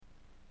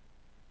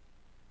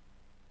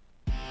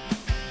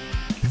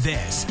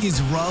This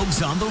is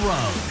Rogues on the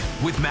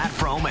Road with Matt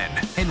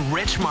Froman and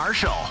Rich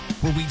Marshall,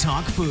 where we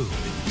talk food,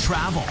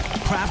 travel,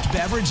 craft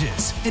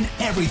beverages, and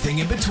everything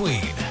in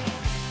between.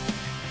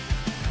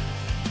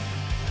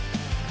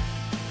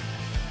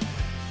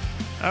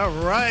 All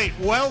right,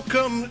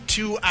 welcome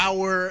to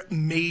our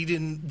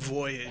Maiden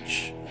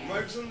Voyage.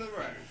 Rogues on the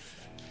Road,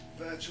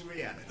 virtual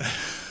reality.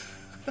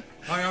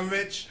 Hi, I'm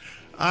Rich.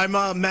 I'm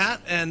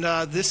Matt, and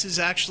this is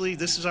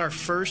our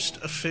first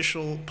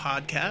official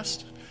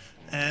podcast,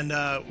 and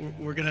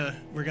we're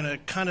gonna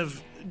kind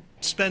of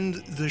spend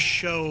the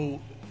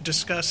show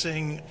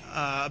discussing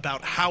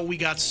about how we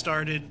got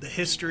started, the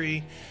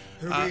history,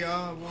 who we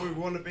are, what we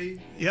want to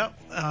be.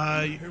 Yep.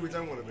 Who we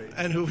don't want to be.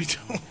 And who we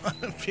don't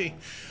want to be.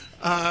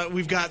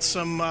 We've got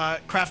some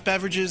craft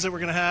beverages that we're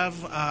going to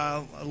have,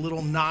 a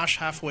little nosh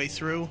halfway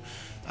through,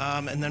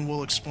 and then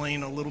we'll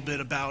explain a little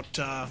bit about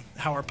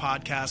how our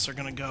podcasts are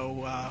going to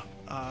go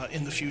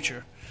in the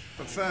future.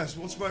 But first,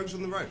 what's Rogues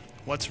on the Road?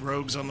 What's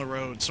Rogues on the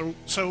Road?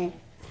 So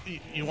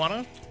you want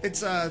to?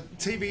 It's a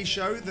TV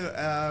show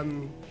that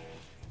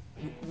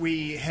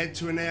we head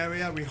to an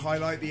area, we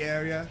highlight the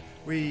area,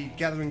 we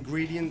gather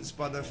ingredients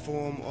by the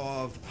form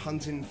of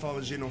hunting,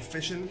 foraging, or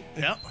fishing.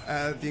 Yeah.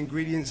 The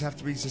ingredients have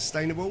to be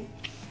sustainable.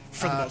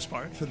 For the most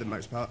part. For the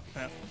most part.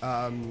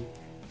 Yeah.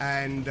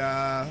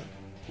 And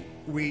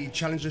we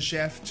challenge the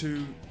chef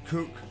to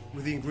cook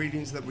with the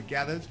ingredients that were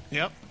gathered.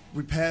 Yep.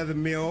 We pair the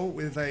meal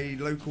with a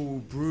local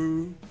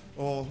brew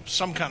or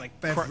some kind of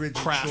beverage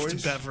craft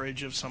choice.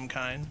 Beverage of some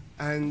kind.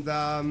 And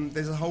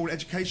there's a whole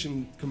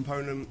education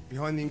component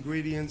behind the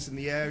ingredients in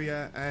the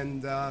area,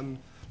 and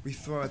we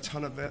throw a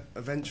ton of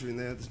adventure in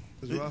there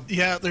as well.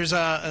 Yeah, there's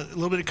a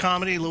little bit of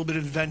comedy, a little bit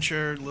of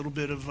adventure, a little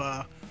bit of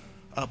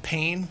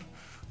pain.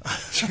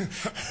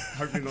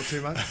 Hopefully not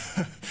too much.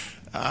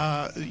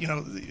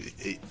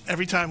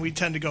 Every time we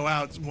tend to go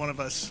out, one of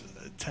us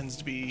tends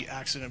to be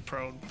accident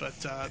prone. But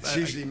it's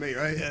usually me,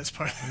 right? Yeah, it's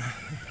part.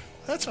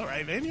 That's all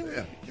right, man.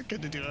 You're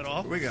good to do it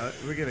all. We're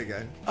gonna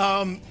go.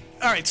 All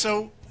right,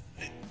 so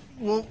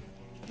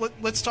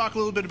let's talk a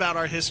little bit about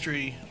our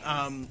history.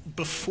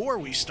 Before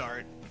we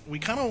start, we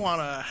kind of want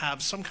to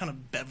have some kind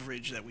of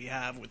beverage that we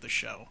have with the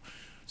show.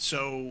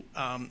 So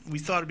we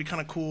thought it'd be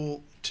kind of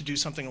cool to do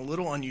something a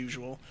little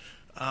unusual.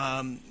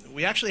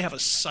 We actually have a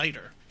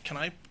cider.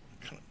 Can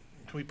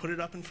we put it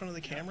up in front of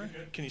the camera?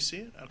 Can you see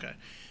it? Okay.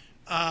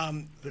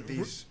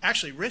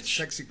 Actually, Rich...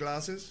 Sexy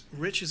glasses?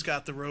 Rich has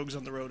got the Rogues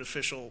on the Road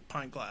official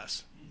pint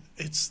glass.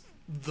 It's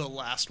the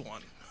last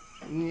one.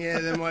 Yeah,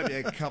 there might be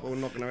a couple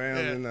knocking around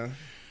in there.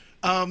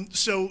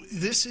 So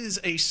this is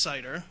a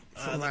cider.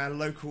 From our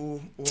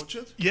local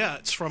orchard? Yeah,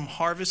 it's from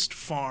Harvest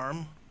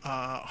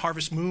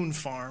Moon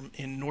Farm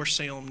in North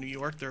Salem, New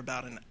York. They're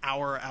about an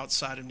hour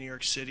outside of New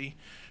York City.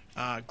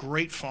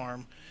 Great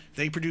farm.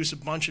 They produce a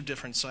bunch of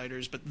different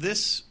ciders, but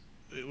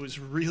it was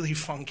really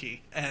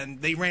funky,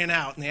 and they ran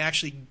out, and they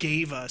actually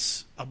gave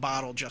us a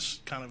bottle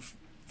just kind of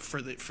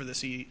for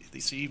this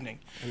evening.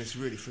 And it's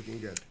really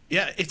freaking good.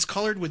 Yeah, it's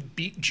colored with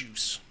beet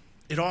juice.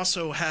 It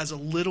also has a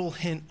little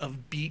hint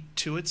of beet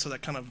to it, so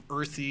that kind of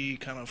earthy,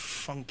 kind of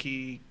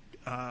funky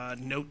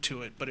note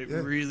to it, but it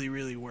really,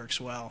 really works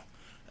well.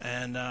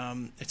 And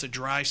it's a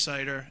dry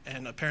cider,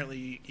 and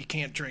apparently you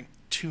can't drink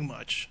too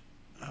much.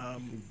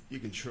 You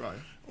can try.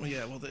 Well,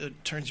 yeah. Well,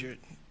 it turns your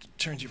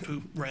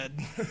poop red.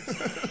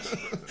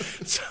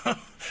 So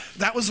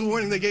that was the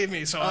warning they gave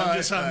me. So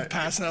I'm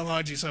passing that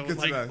along to you. So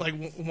like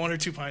 1 or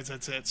 2 pints,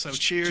 that's it. So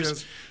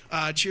cheers.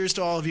 Cheers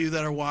to all of you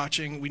that are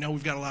watching. We know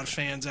we've got a lot of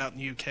fans out in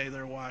the UK that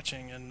are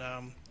watching, and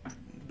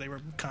they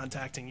were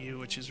contacting you,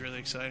 which is really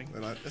exciting.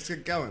 Let's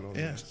get going on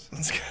this.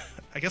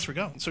 I guess we're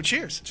going. So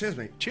cheers. Cheers,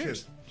 mate.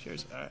 Cheers.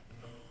 All right.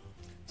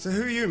 So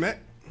who are you, Matt?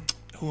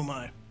 Who am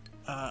I?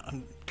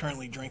 I'm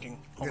currently drinking.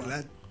 Good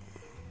lad.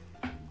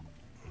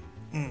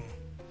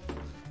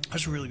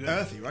 That's really good.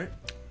 Earthy, right?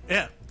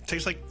 Yeah.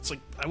 It's like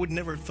I would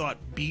never have thought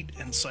beet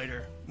and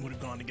cider would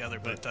have gone together,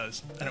 but it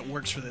does. And it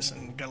works for this,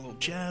 and got a little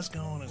jazz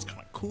going. It's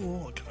kind of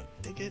cool. I kind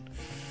of dig it.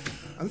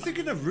 I'm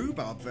thinking a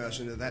rhubarb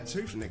version of that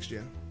too for next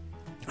year.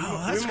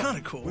 That's kind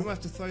of cool. We might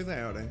have to throw that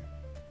out there.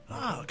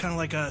 Oh, kind of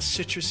like a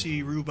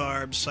citrusy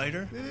rhubarb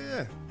cider?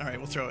 Yeah. All right,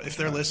 we'll throw it. If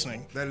they're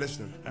listening. They're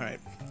listening. All right,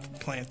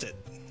 plant it.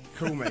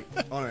 Cool, mate.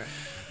 On it.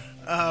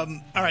 All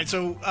right,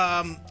 so...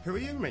 who are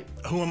you, mate?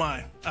 Who am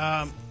I?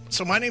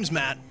 So my name's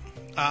Matt.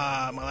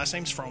 My last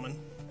name's Froman.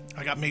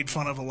 I got made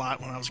fun of a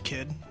lot when I was a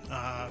kid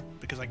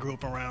because I grew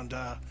up around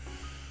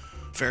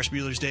Ferris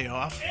Bueller's Day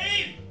Off.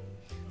 Hey!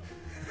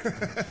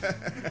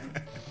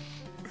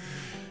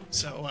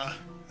 So,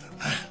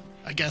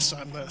 I guess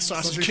I'm the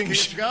Sausage King of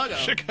Chicago.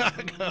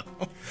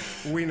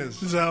 Wieners.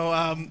 So,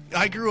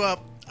 I grew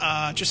up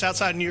just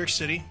outside New York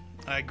City.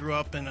 I grew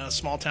up in a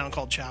small town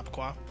called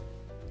Chappaqua,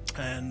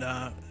 and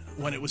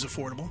when it was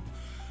affordable,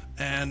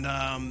 and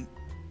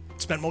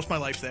spent most of my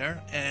life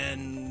there.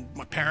 And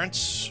my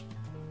parents,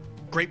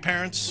 great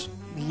parents,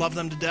 love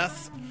them to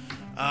death.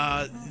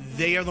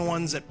 They are the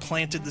ones that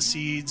planted the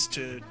seeds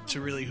to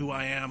really who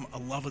I am, a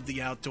love of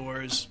the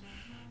outdoors.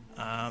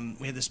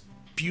 We had this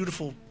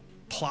beautiful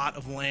plot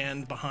of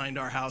land behind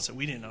our house that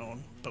we didn't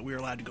own, but we were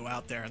allowed to go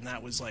out there, and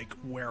that was like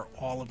where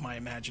all of my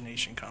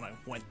imagination kind of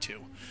went to.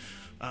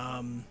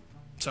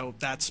 So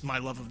that's my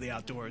love of the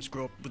outdoors.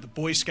 Grew up with the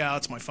Boy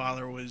Scouts. My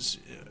father was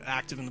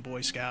active in the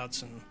Boy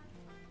Scouts,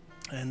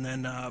 and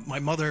then my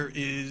mother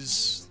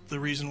is the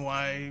reason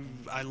why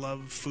I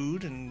love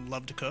food and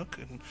love to cook.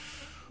 And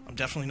I'm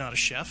definitely not a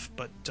chef,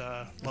 but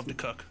love to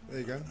cook. There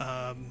you go.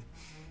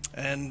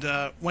 And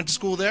went to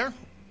school there.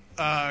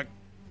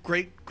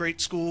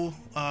 Great school,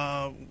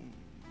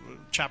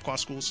 Chappaqua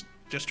Schools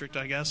District,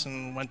 I guess,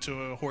 and went to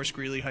a Horace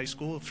Greeley High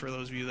School, for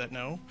those of you that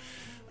know.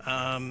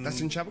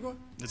 That's in Chappaqua?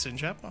 It's in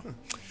Chappaqua.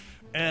 Huh.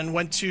 And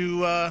went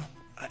to, I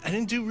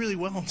didn't do really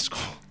well in school.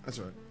 That's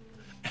all right.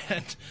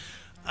 And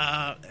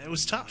it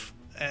was tough.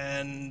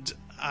 And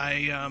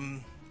I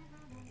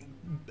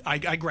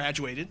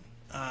graduated.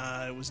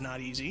 It was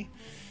not easy.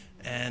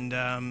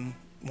 And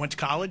went to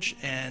college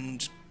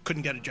and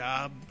couldn't get a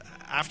job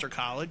after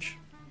college.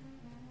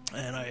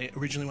 And I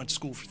originally went to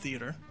school for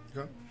theater.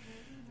 Okay.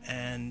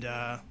 And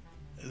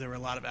there were a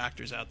lot of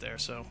actors out there,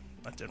 so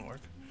that didn't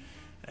work.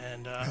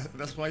 And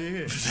that's why you're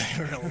here.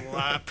 They were a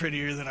lot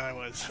prettier than I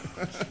was.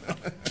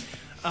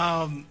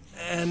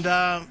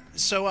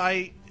 So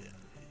I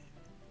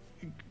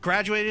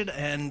graduated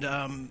and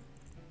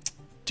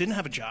didn't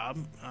have a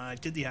job. I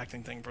did the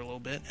acting thing for a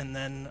little bit, and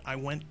then I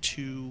went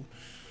to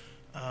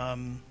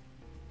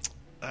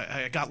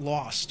I got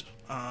lost.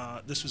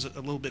 This was a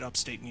little bit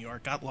upstate New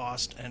York. Got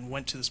lost and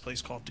went to this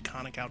place called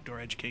DeConnick Outdoor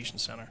Education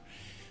Center.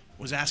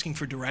 Was asking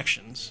for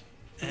directions,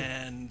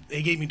 and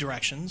they gave me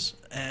directions.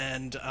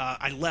 And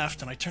I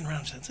left, and I turned around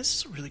and said, "This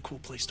is a really cool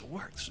place to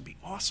work. This would be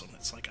awesome.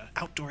 It's like an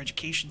outdoor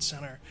education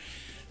center."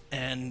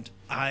 And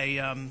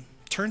I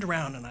turned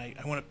around and I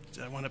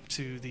went up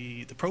to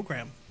the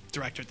program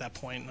director at that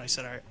point, and I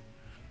said,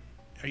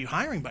 "Are you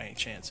hiring by any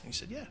chance?" And he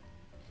said, "Yeah."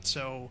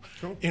 So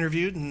cool.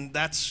 Interviewed, and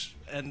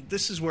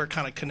this is where it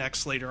kind of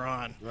connects later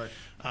on, right.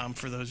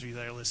 For those of you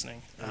that are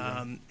listening.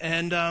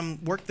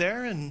 Worked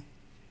there and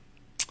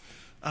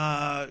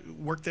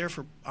worked there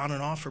for on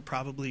and off for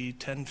probably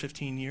 10,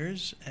 15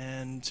 years,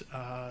 and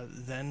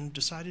then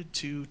decided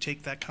to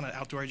take that kind of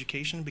outdoor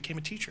education and became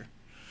a teacher.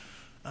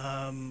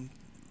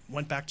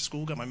 Went back to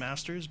school, got my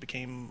master's,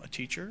 became a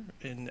teacher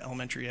in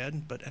elementary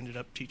ed, but ended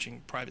up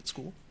teaching private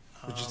school.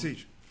 What did you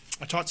teach?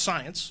 I taught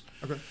science.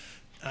 Okay.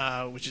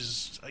 Which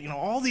is,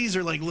 all these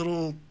are like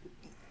little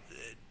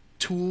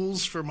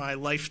tools for my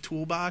life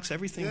toolbox.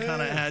 Everything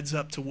kind of adds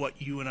up to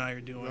what you and I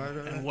are doing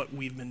and what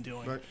we've been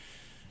doing. Right.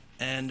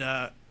 And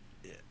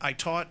I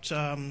taught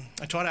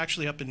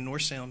actually up in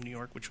North Salem, New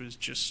York, which was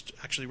just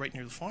actually right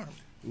near the farm.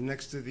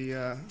 Next to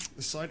the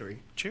cidery.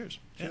 Cheers.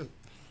 Cheers.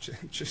 Yeah.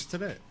 Cheers to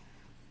that.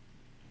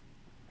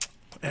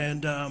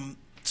 And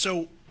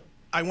so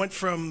I went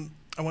from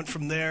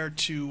there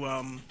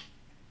to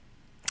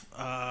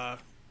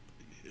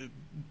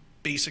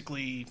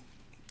basically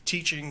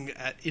teaching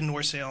in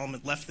North Salem,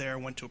 and left there,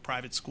 went to a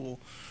private school,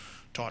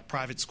 taught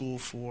private school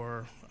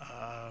for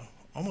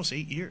almost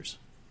 8 years.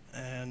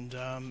 And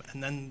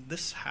then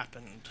this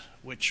happened,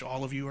 which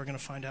all of you are going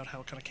to find out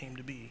how it kind of came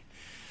to be.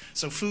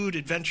 So food,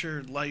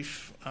 adventure,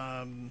 life,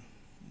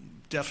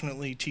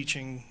 definitely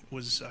teaching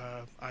was,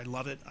 I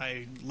love it.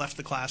 I left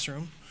the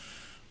classroom.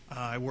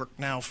 I work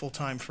now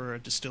full-time for a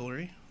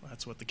distillery.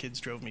 That's what the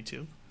kids drove me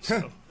to.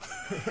 So.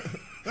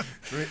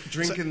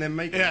 Drinking, then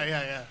making.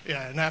 Yeah.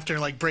 And after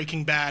like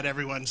Breaking Bad,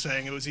 everyone's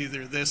saying it was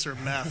either this or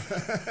meth.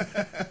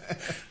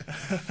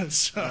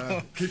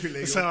 Keep it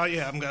legal. So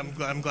yeah, I'm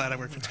glad I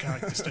work for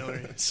DeConnick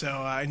Distillery. So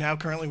I now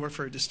currently work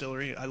for a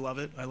distillery. I love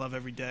it. I love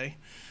every day.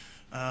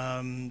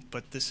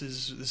 But this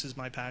is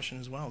my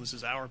passion as well. This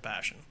is our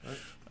passion. Right.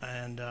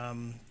 And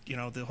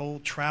the whole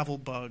travel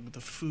bug,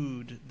 the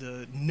food,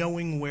 the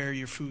knowing where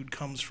your food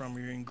comes from,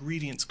 where your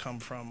ingredients come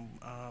from,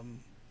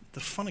 the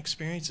fun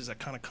experiences that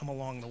kind of come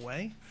along the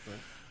way. Right.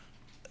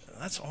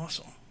 That's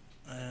awesome.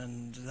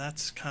 And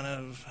that's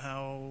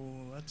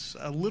that's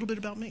a little bit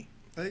about me.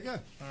 There you go. All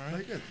right.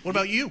 Very good. What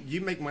about you?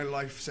 You make my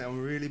life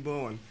sound really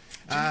boring.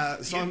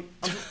 I'm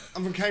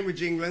from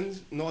Cambridge,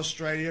 England, not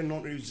Australia,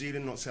 not New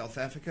Zealand, not South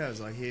Africa,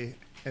 as I hear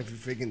every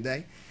friggin'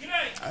 day.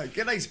 G'day.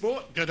 G'day,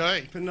 sport. Good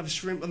day. Put another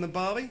shrimp on the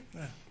barbie.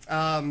 Yeah.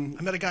 I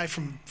met a guy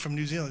from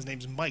New Zealand. His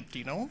name's Mike. Do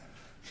you know him?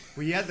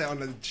 Well, you had that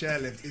on the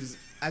chairlift.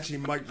 Actually,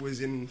 Mike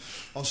was in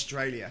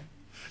Australia.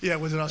 Yeah,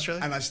 was it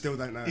Australia? And I still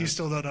don't know. You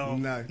still don't know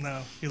him? No.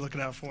 No, you're looking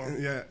out for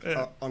him.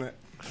 Yeah. On it.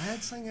 I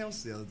had something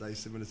else the other day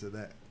similar to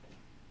that.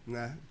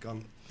 Nah,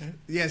 gone.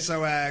 Yeah,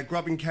 so grew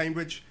up in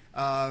Cambridge.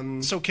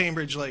 So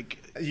Cambridge, like...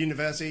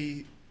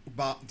 University,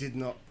 but did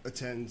not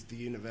attend the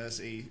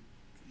university,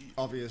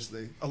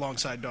 obviously.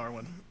 Alongside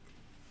Darwin.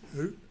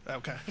 Who?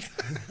 Okay.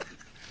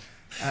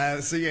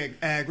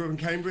 Grew up in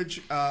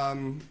Cambridge.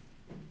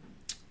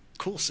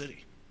 Cool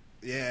city.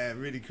 Yeah,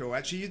 really cool.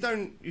 Actually, you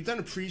don't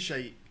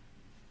appreciate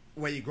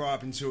where you grow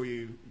up until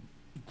you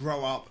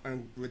grow up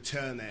and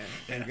return there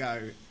and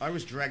go. I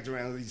was dragged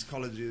around these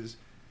colleges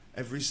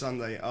every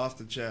Sunday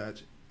after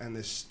church, and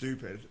they're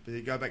stupid. But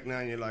you go back now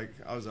and you're like,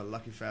 I was a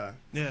lucky fella.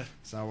 Yeah.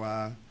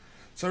 So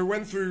So I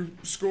went through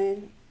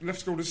school, left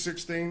school at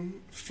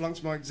 16,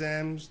 flunked my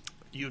exams,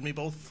 You and me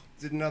both.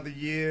 did another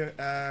year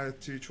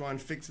to try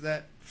and fix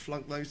that,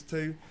 flunked those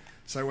two.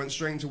 So I went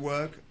straight into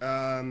work.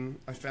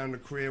 I found a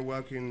career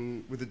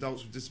working with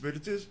adults with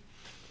disabilities.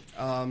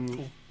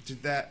 Cool.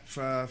 Did that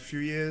for a few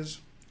years.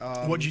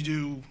 What'd you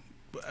do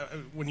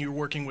when you were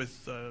working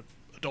with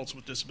adults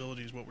with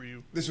disabilities? What were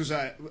you? This was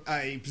a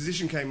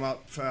position came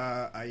up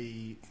for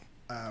a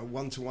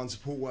one-to-one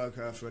support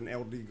worker for an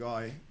elderly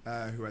guy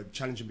who had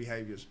challenging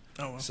behaviours.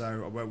 Oh, wow.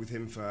 So I worked with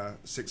him for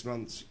 6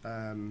 months.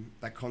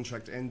 That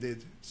contract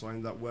ended, so I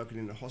ended up working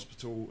in the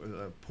hospital as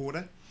a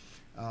porter.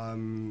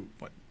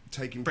 What?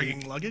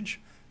 Bringing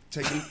luggage?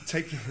 Taking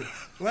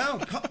well,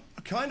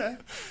 kind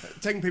of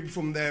taking people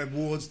from their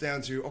wards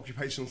down to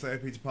occupational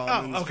therapy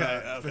departments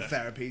for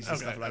therapies and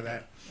stuff like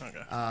that.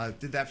 Okay.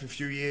 Did that for a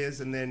few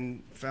years, and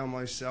then found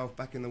myself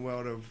back in the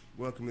world of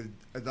working with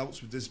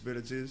adults with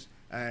disabilities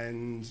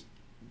and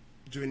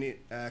doing it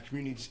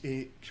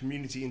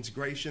community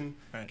integration,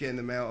 Right. getting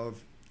them out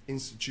of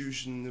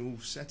institutional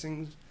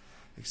settings,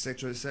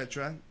 etc.,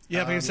 etc.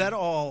 Yeah, because that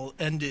all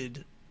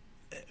ended.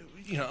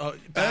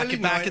 Back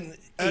in the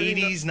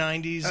 80s,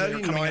 90s,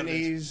 early coming out of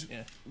 90s.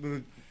 Yeah. We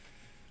were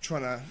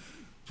trying to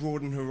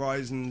broaden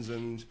horizons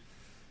and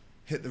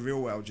hit the real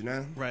world, you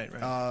know. Right.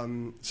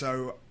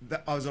 So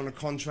I was on a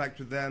contract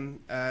with them,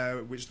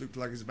 which looked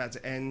like it was about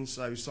to end.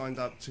 So signed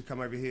up to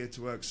come over here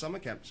to work summer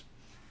camps.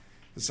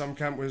 The summer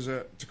camp was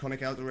at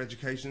Taconic Outdoor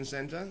Education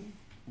Centre,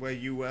 where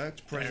you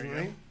worked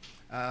presently,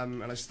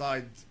 and I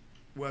started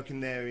working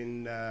there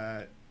in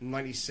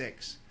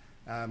 '96.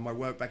 My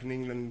work back in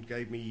England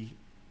gave me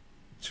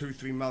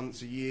 2-3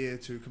 months a year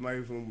to come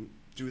over and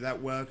do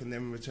that work, and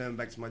then return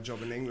back to my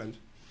job in England.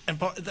 And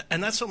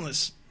that's something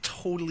that's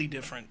totally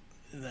different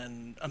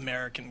than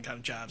American kind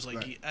of jobs.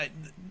 Like, Right.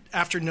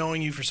 After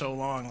knowing you for so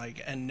long,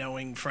 like, and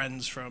knowing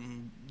friends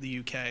from the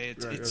UK,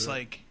 it's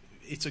like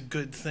it's a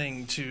good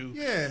thing to.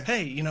 Yeah.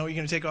 Hey, you're going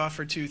to take off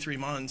for 2-3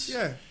 months.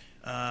 Yeah.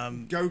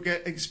 Go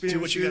get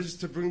experiences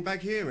to bring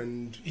back here,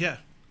 and yeah,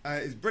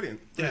 it's brilliant.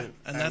 Yeah,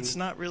 and that's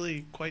not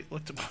really quite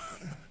looked upon.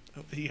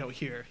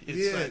 Here.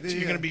 It's, so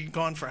you're going to be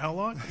gone for how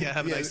long? Yeah,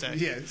 have a nice day.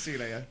 Yeah, see you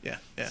later. Yeah.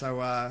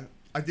 So I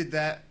did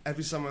that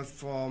every summer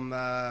from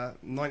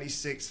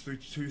 '96 through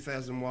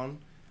 2001.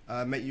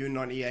 Met you in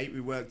 '98.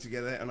 We worked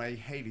together, and I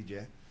hated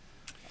you.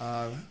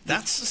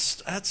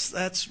 That's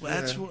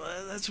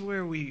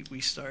where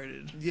we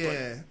started.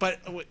 Yeah.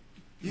 But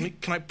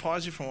can I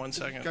pause you for 1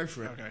 second? Go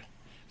for it. Okay.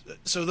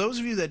 So those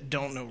of you that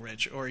don't know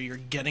Rich, or you're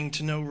getting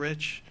to know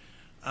Rich,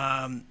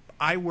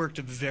 I worked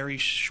a very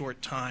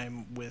short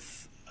time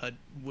with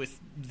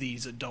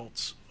these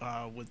adults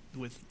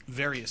with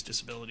various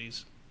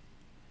disabilities,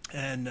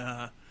 and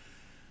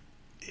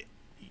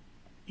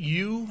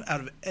you,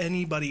 out of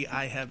anybody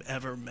I have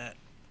ever met,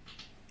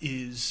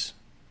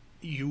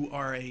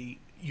 you're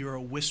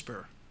a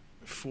whisper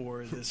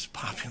for this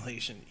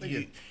population. Thank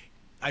you.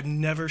 I've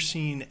never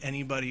seen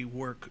anybody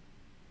work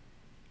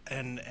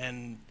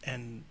and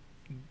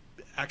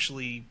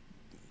actually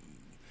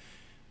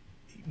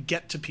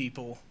get to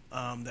people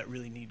that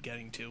really need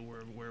getting to,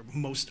 where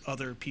most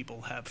other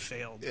people have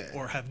failed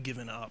or have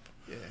given up.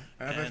 Yeah,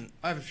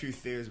 I have a few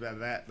theories about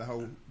that. The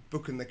whole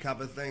book and the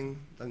cover thing.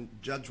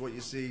 Don't judge what you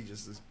see.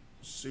 Just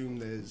assume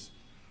there's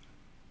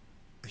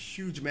a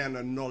huge amount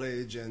of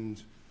knowledge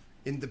and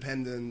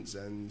independence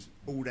and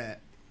all that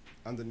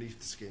underneath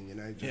the skin.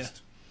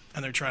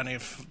 And they're trying to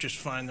just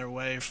find their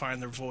way,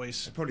 find their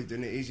voice. They're probably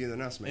doing it easier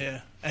than us, mate. Yeah,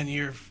 and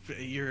you're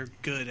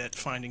good at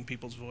finding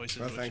people's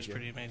voices, which is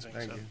pretty amazing.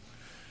 Thank you.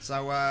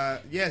 So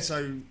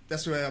so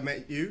that's where I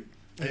met you,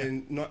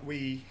 and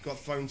we got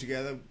thrown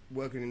together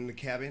working in the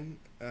cabin.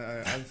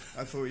 I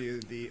thought you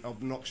were the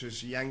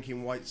obnoxious Yankee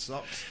in white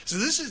socks. So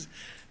this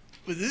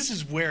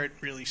is where it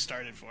really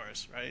started for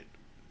us, right?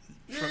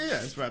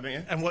 That's right,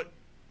 mate. And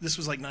this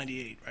was like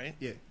 '98, right?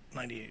 Yeah,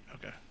 '98.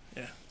 Okay,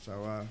 yeah.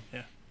 So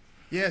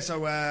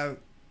so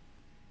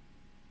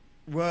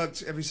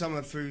worked every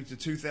summer through to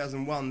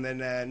 2001. Then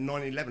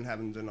 9/11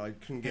 happened, and I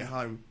couldn't get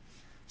home.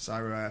 So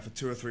for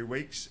 2 or 3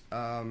 weeks,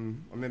 I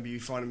remember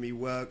you finding me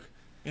work.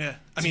 Yeah,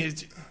 I mean,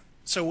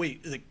 so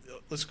wait,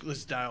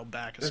 let's dial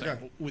back a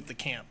second with the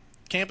camp.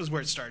 Camp is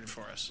where it started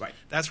for us. Right.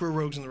 That's where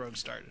Rogues on the Road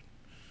started.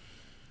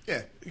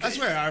 Yeah, that's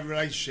where our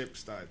relationship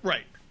started.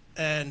 Right,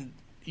 and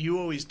you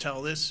always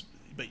tell this,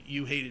 but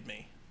you hated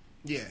me.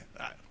 Yeah.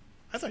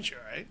 I thought you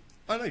were all right.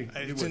 I know.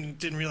 I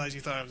didn't realize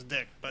you thought I was a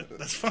dick, but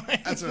that's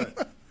fine. That's all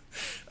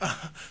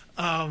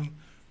right.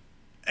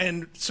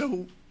 And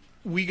so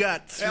we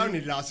got through. It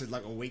only lasted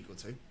like a week or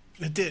two.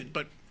 It did,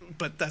 but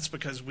that's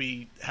because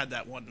we had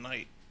that one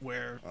night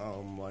where.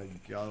 Oh my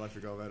God, I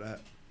forgot about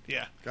that.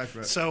 Yeah. Go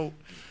for it.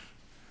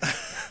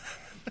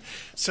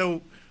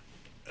 So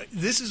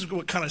this is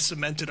what kind of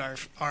cemented our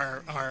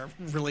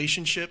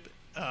relationship.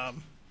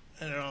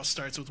 And it all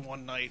starts with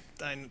one night.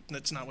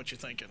 That's not what you're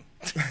thinking.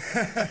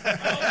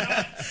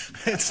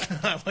 It's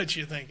not what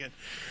you're thinking.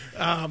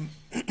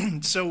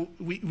 So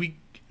we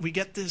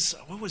get this.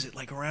 What was it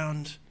like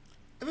around?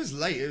 It was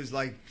late. It was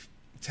like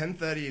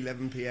 10:30,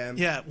 11 p.m.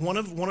 Yeah, one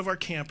of our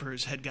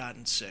campers had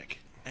gotten sick,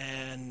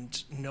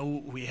 and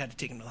we had to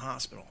take him to the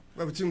hospital.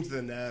 Well, we took him to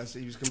the nurse.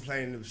 He was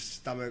complaining of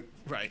stomach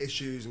Right.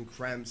 issues and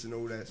cramps and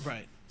all this.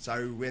 Right.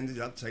 So we ended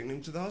up taking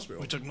him to the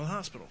hospital. We took him to the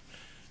hospital.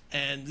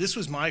 And this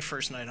was my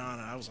first night on,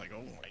 and I was like,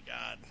 oh, my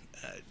God.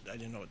 I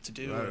didn't know what to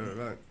do.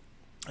 Right.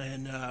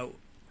 And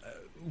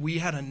we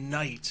had a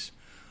night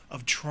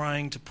of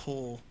trying to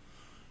pull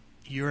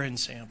urine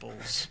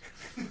samples.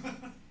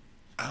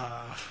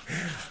 What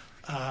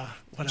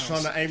else?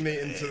 Trying to aim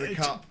it into the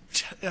cup.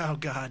 Oh,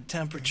 God,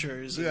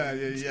 temperatures.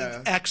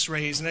 Yeah.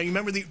 X-rays. Now, you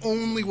remember the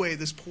only way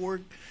this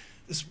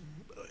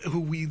who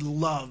we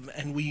love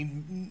and we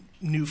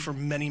knew for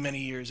many, many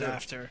years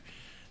after,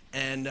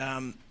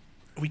 and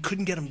we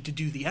couldn't get him to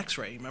do the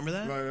X-ray. Remember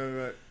that?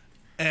 Right.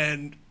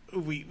 And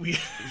we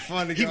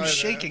he was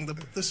shaking.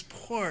 This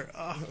poor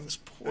guy.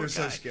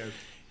 So scared.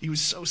 He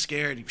was so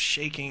scared. He was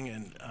shaking,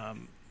 and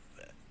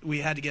we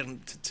had to get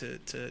him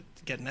to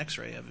get an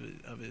X-ray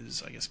of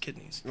his, I guess,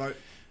 kidneys. Right.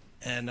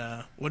 And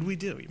what did we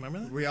do? You remember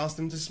that? We asked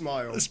him to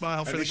smile.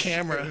 Smile for the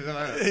camera.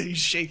 He's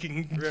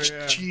shaking.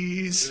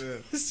 Jeez.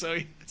 Yeah. So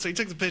he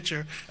took the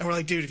picture, and we're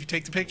like, dude, if you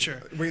take the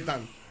picture, We're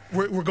done.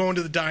 we're going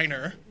to the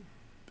diner,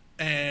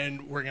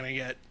 and you're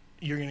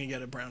gonna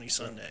get a brownie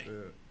sundae,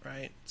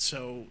 right?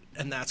 So,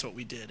 and that's what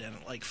we did. And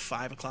at like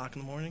 5 o'clock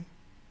in the morning.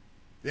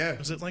 Yeah.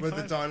 Was it like with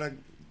 5? the diner?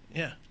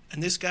 Yeah.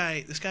 And this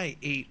guy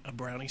ate a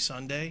brownie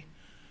sundae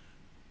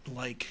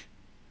like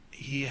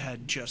he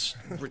had just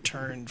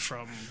returned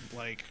from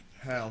like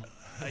Hell.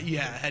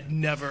 had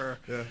never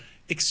Yeah.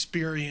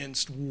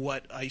 experienced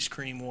what ice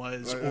cream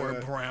was or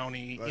a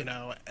brownie.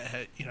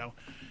 Right.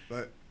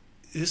 But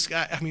This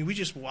guy. I mean, we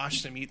just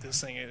watched him eat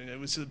this thing, and it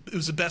was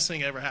the best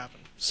thing that ever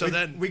happened. So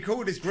then we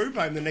called his group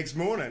home the next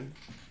morning,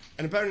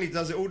 and apparently he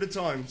does it all the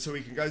time, so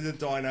we can go to the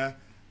diner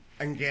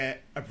and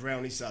get a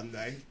brownie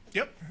sundae.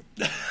 Yep.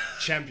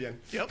 Champion.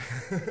 Yep.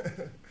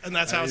 And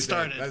that's how it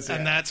started.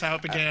 That's how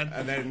it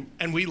began.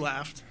 And we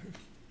laughed.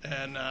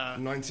 And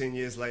 19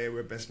 years later,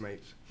 we're best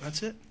mates.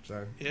 that's it.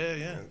 So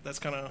Yeah. That's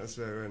kind of. that's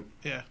where we went.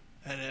 Yeah.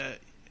 And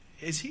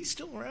is he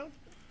still around?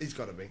 He's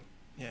got to be.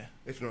 Yeah.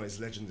 If not, his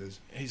legend is.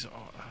 He's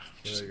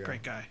just There a you go.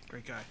 great guy.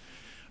 Great guy.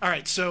 All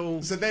right. So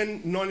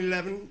then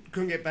 9/11,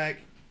 couldn't get back.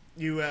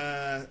 You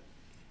were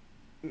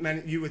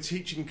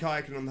teaching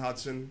kayaking on the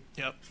Hudson.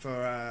 Yep.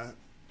 For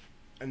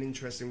an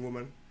interesting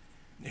woman.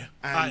 Yeah.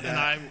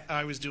 And,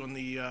 I was doing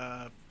the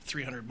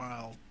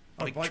 300-mile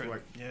bike bike trip.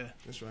 ride. Yeah.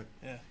 That's right.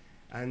 Yeah.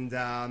 And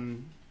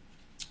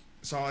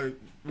so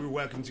we were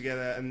working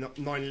together, and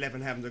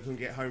 9/11 happened. I couldn't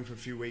get home for a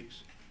few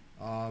weeks.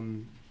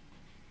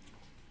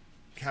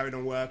 Carried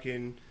on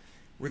working.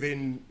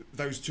 Within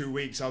those 2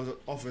 weeks, I was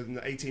offered an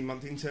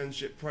 18-month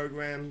internship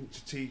program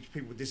to teach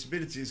people with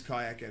disabilities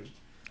kayaking.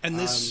 And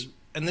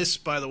this,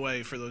 by the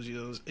way, for those of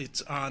you,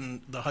 it's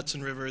on the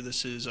Hudson River.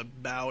 This is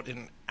about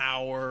an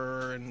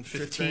hour and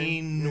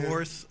 15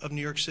 north of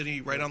New York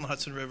City, right on the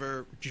Hudson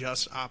River,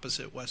 just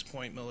opposite West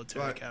Point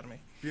Military Academy.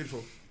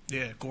 Beautiful.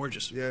 Yeah,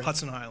 gorgeous. Yeah.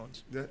 Hudson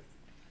Highlands. Yeah.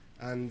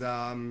 And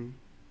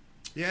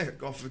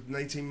offered an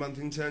 18-month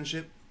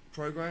internship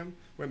program.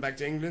 Went back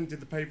to England, did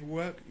the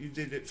paperwork. You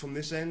did it from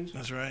this end.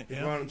 That's right. It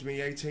Yeah. granted me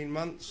 18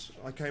 months.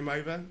 I came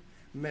over,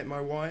 met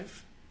my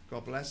wife,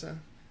 God bless her,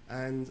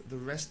 and the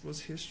rest was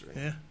history.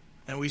 Yeah.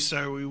 And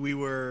we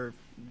were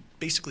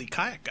basically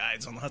kayak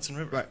guides on the Hudson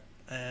River. Right.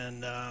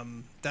 And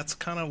that's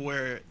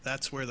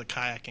where the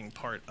kayaking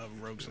part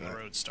of Rogues on the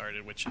Road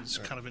started, which is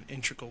kind of an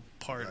integral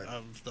part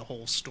of the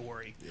whole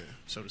story,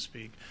 so to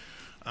speak.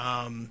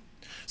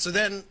 So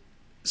then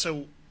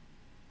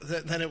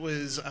it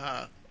was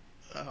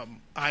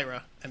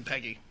Ira and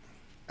Peggy,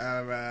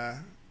 our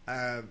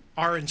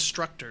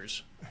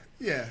instructors,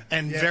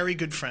 and very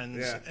good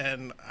friends. Yeah.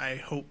 And I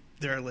hope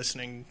they're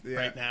listening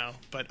right now.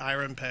 But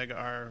Ira and Peg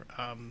are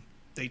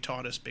they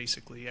taught us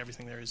basically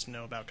everything there is to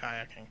know about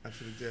kayaking.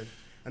 Absolutely did.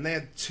 And they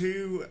had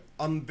 2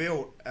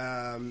 unbuilt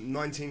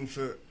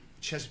 19-foot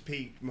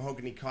Chesapeake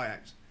mahogany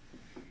kayaks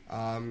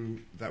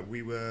that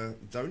we were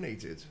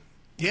donated.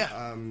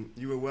 Yeah.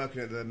 You were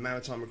working at the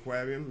Maritime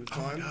Aquarium at the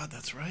time. Oh, my God,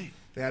 that's right.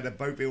 They had a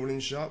boat building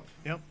shop.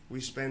 Yep.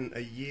 We spent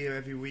a year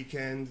every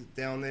weekend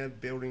down there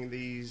building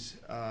these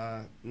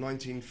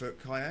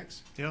 19-foot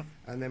kayaks. Yep.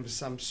 And then for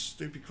some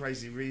stupid,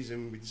 crazy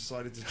reason, we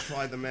decided to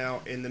try them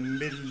out in the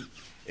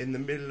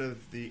middle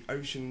of the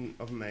ocean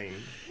of Maine.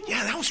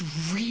 Yeah, that was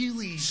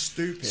really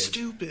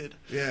Stupid.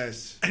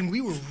 Yes. And we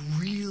were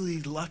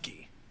really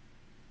lucky.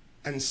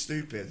 And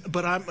stupid.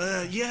 But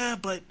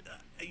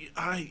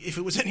if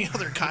it was any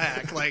other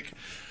kayak, like,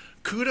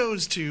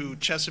 kudos to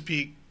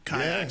Chesapeake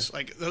Kayaks. Yeah.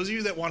 Like, those of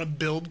you that want to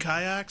build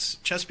kayaks,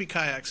 Chesapeake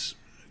Kayaks,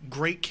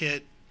 great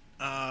kit.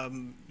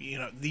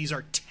 These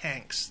are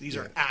tanks. These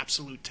are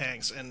absolute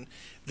tanks, and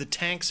the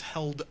tanks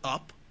held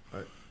up.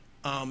 Right.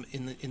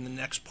 In the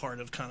next part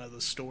of kind of the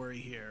story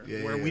here,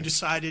 where we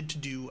decided to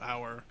do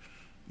our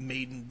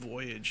maiden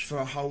voyage for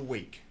a whole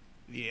week.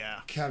 Yeah.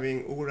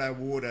 Carrying all our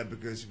water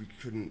because we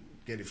couldn't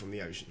get it from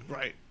the ocean.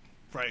 Right.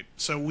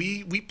 So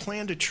we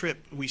planned a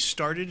trip. We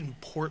started in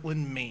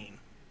Portland, Maine.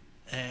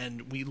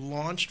 and we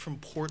launched from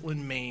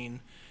Portland,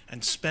 Maine,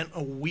 and spent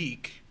a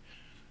week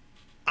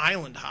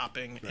island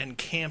hopping and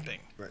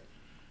camping. Right.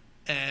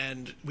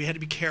 And we had to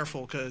be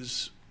careful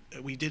because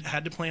we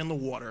had to play on the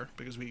water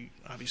because we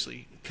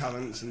obviously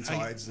Currents and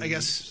tides. I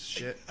guess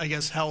shit. I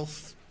guess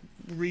health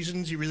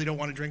reasons you really don't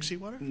want to drink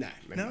seawater. No,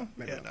 maybe No, not,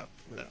 maybe yeah, not.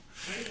 no.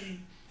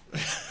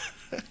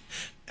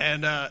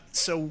 And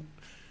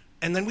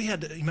and then we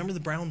had to, you remember the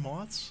brown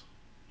moths?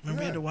 Remember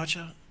we had Yeah. to watch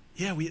out.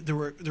 Yeah, there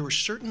were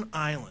certain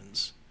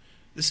islands.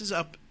 This is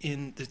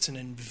it's an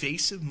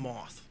invasive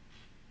moth,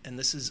 and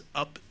this is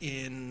up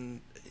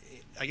in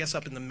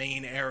the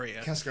Maine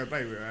area. Casco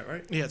Bay, we're at,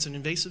 right? Yeah, it's an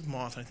invasive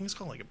moth. I think it's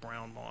called like a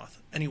brown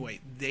moth. Anyway,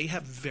 they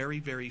have very,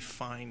 very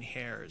fine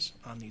hairs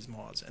on these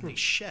moths, and they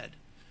shed.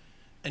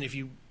 And if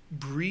you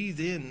breathe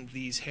in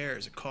these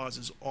hairs, it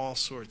causes all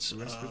sorts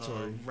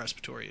of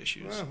respiratory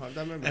issues. Wow, I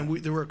don't remember.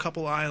 And there were a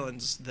couple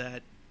islands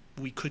that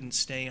we couldn't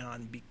stay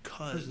on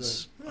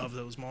because of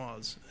those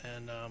moths.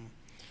 And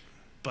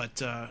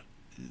but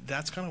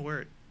that's kind of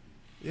where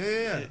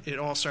it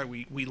all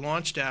started. We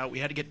launched out. We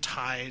had to get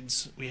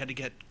tides. We had to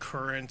get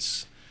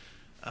currents.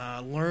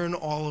 Learn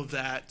all of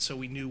that so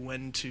we knew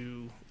when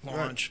to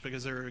launch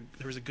because there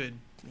was a good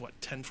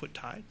 10-foot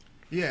tide.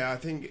 Yeah, I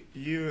think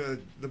you were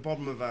at the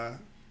bottom of a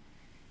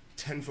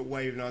 10-foot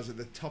wave and I was at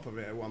the top of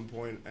it at one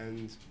point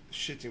and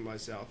shitting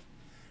myself.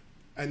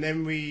 And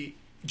then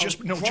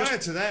prior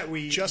to that,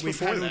 we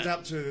paddled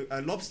up to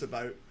a lobster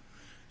boat.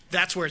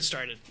 That's where it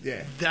started.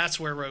 Yeah. That's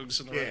where Rogues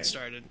on the Road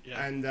started.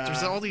 Yeah. And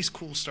there's all these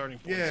cool starting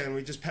points. Yeah, and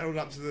we just paddled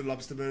up to the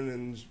lobsterman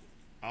and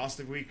asked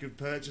if we could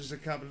purchase a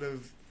couple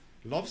of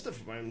lobster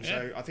from him. Yeah.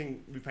 So I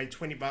think we paid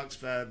 $20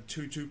 for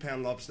two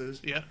 2-pound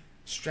lobsters. Yeah.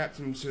 Strapped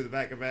them to the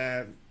back of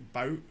our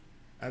boat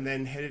and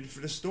then headed for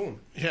the storm.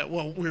 Yeah,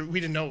 well,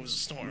 we didn't know it was a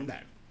storm.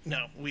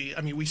 No.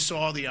 We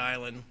saw the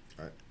island.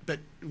 Right. But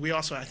we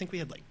also, I think we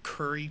had like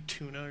curry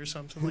tuna or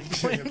something like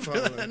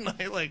that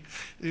night. Like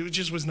it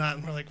just was not.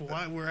 And we're like,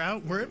 why?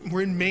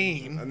 We're in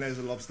Maine. And there's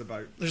a lobster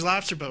boat. There's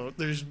lobster boat.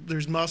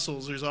 There's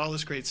mussels. There's all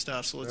this great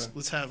stuff. So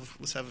let's have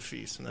a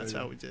feast. And that's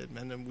how we did.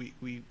 And then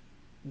we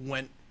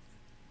went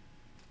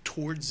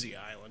towards the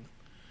island,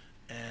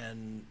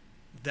 and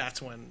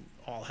that's when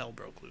all hell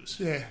broke loose.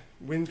 Yeah,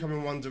 wind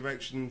coming one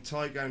direction,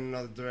 tide going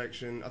another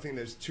direction. I think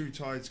there's two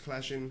tides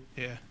clashing.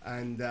 Yeah.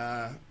 And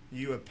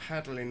you were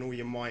paddling all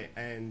your might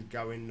and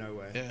going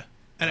nowhere. Yeah.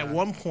 And at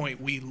one point,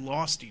 we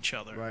lost each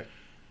other. Right.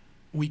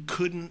 We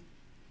couldn't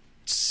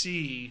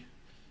see.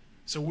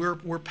 So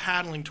we're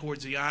paddling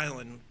towards the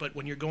island, but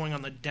when you're going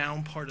on the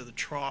down part of the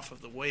trough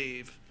of the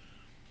wave,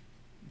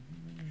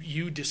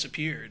 you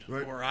disappeared,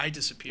 or I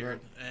disappeared,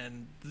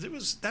 and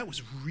that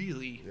was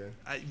really.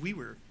 Yeah. We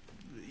were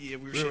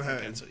shaking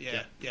hands.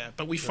 Yeah.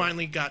 But we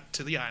finally got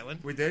to the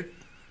island. We did.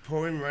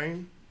 Pouring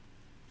rain.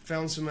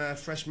 Found some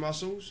fresh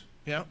mussels.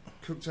 Yeah.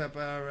 Cooked up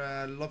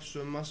our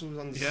lobster and mussels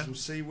under some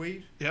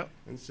seaweed. Yeah.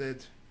 And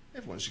said,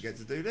 everyone should get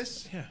to do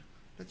this. Yeah.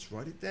 Let's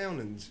write it down.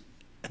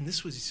 And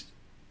this was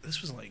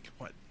like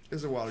what? It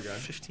was a while ago.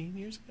 15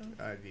 years ago.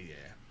 Yeah.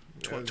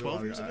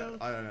 12 years ago?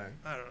 I don't know.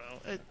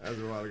 That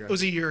was a while ago. It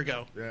was a year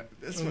ago. Yeah.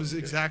 It was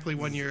exactly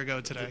 1 year ago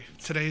today.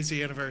 Today's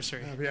the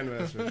anniversary. Happy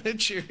anniversary.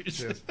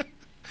 Cheers.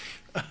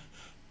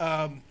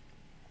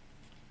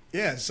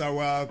 Yeah,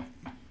 so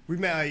we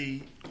met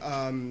a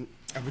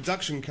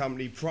production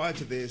company prior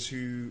to this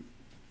who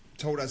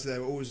told us they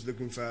were always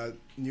looking for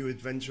new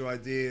adventure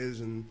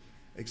ideas and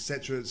et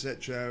cetera,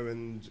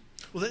 and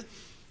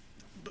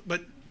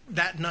but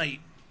that night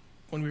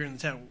when we were in the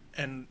tent,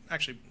 and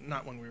actually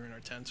not when we were in our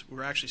tents, we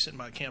were actually sitting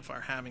by a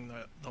campfire having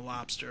the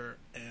lobster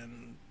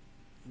and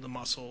the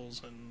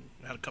mussels and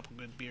had a couple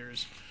good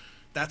beers.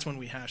 That's when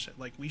we hashed it.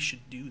 Like, we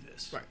should do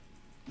this. Right.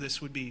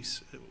 This would be,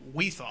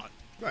 we thought,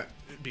 right,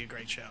 it'd be a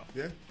great show.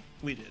 Yeah.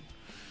 We did.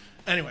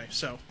 Anyway,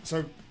 so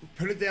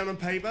put it down on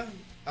paper.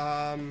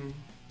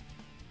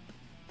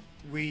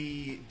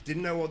 We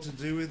didn't know what to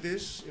do with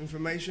this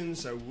information,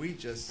 so we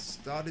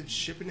just started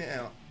shipping it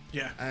out.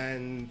 Yeah.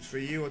 And for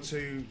a year or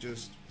two,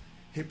 just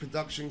hit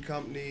production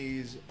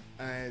companies,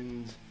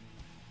 and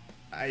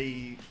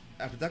a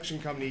production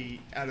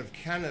company out of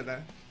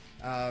Canada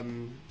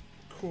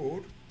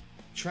called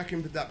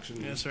Tracking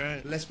Productions. That's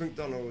right. Les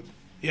McDonald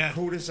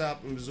called us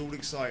up and was all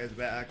excited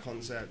about our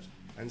concept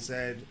and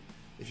said,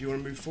 if you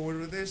want to move forward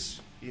with this,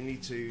 you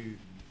need to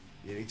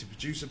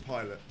produce a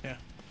pilot. Yeah.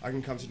 I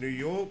can come to New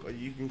York, or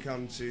you can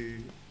come to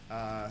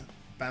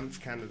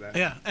Banff, Canada.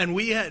 Yeah, and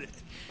we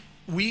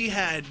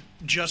had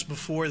just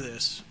before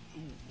this,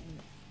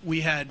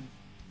 we had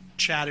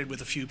chatted with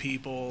a few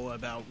people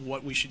about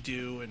what we should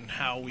do and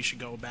how we should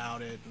go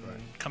about it,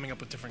 and coming up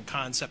with different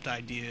concept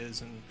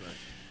ideas,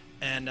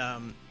 and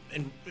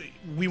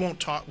we won't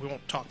talk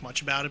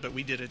much about it, but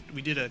we did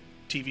a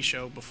TV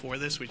show before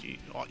this, which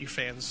all your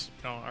fans,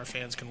 our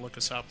fans can look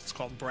us up. It's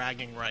called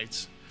Bragging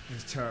Rights.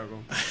 It's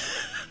terrible.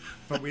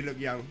 But we look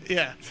young.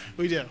 Yeah,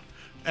 we do.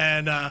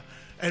 And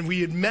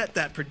we had met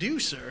that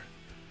producer,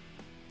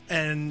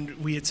 and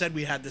we had said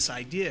we had this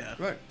idea.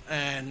 Right.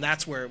 And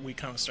that's where we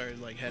kind of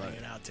started like heading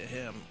it out to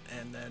him.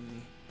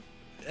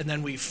 And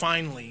then we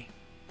finally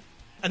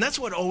And that's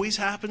what always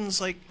happens.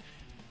 Like,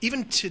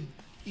 even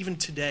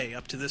today,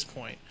 up to this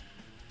point,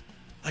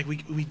 like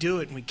we do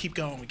it and we keep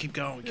going,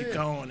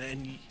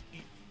 and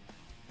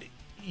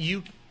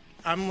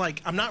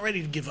I'm not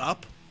ready to give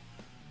up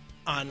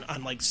on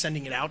like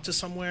sending it out to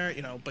somewhere,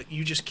 but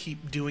you just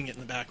keep doing it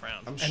in the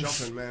background. I'm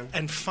shopping, man.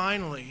 And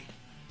finally,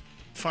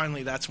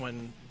 that's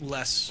when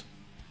Les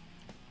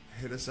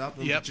hit us up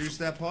and Yep.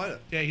 produced our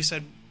pilot. Yeah, he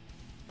said,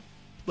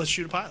 let's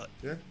shoot a pilot.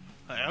 Yeah.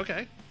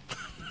 Okay.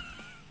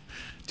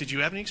 Did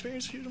you have any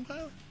experience shooting a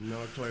pilot? No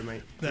clue,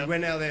 mate. No. We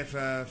went out there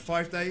for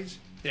 5 days.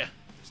 Yeah.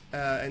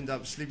 Ended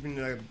up sleeping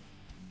in a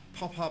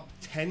pop-up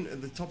tent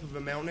at the top of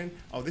a mountain.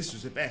 Oh, this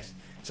was the best.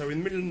 So in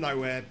the middle of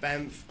nowhere,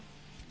 Banff,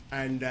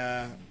 and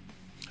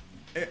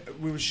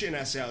we were shitting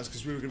ourselves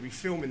because we were going to be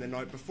filming the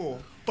night before.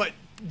 But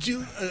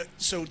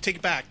so take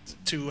it back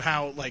to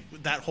how, like,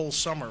 that whole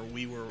summer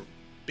we were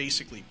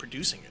basically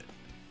producing it.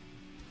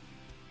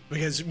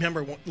 Because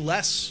remember,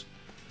 Les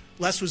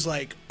was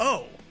like,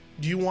 "Oh,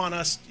 do you want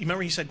us?" You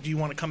remember he said, "Do you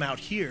want to come out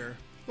here?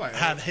 Right.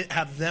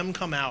 Have them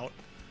come out,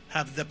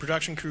 have the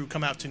production crew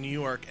come out to New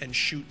York and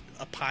shoot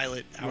a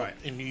pilot out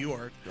in New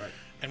York." Right.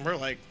 And we're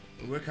like,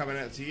 "We're coming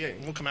out to you.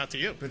 We'll come out to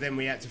you." But then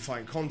we had to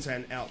find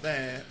content out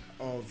there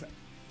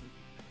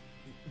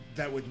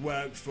that would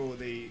work for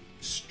the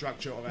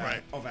structure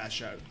of our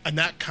show. And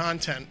that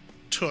content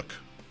took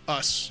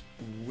us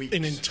Weeks.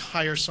 an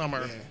entire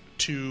summer Yeah.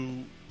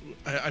 to,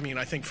 I mean,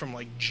 I think from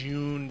like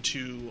June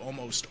to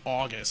almost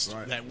August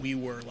that we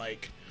were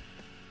like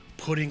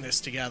putting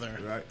this together.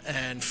 Right.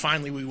 And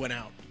finally we went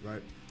out.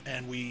 Right.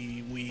 And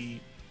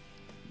we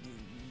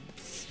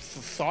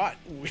thought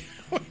we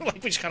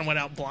just kind of went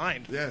out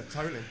blind. Yeah,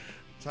 totally.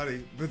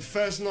 But the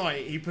first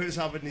night, he put us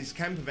up in his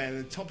camper van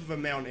at the top of a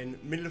mountain,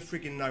 middle of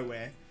freaking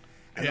nowhere.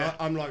 And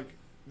I'm like,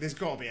 there's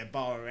got to be a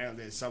bar around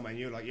there somewhere. And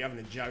you're like, you're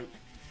having a joke.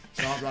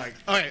 So I'm like...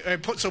 All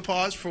right, so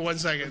pause for 1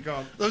 second. Go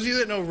on. Those of you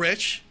that know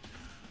Rich,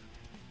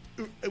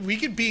 we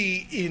could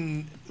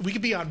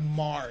be on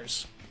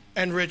Mars,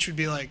 and Rich would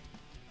be like,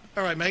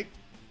 all right, mate.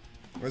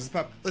 Where's the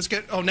pub? Let's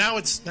get... Oh, now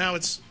it's...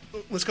 Let's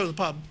go to the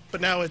pub. But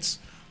now it's...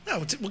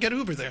 No, we'll get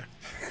Uber there.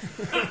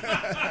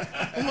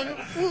 I'm like,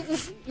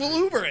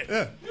 we'll Uber it.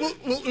 Yeah.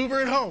 We'll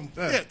Uber it home.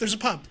 Yeah. Yeah, there's a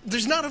pub.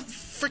 There's not a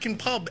freaking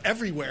pub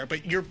everywhere,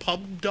 but your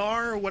pub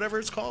dar or whatever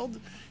it's called,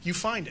 you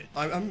find it.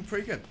 I'm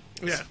pretty good.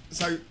 Yeah.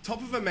 So,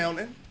 top of a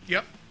mountain.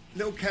 Yep.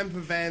 Little camper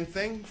van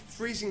thing.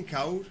 Freezing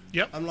cold.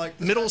 Yep. I'm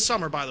like... Middle of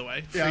summer, by the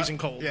way. Freezing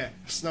cold. Yeah.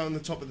 Snow on the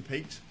top of the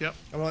peaks. Yep.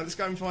 I'm like, let's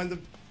go and find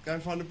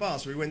the bar.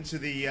 So we went to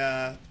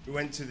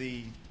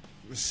the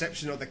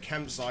reception of the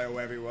campsite or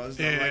wherever it was.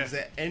 Yeah. I'm like, is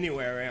there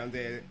anywhere around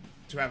there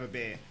to have a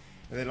beer?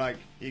 And they're like,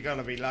 you're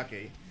gonna be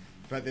lucky,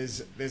 but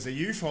there's a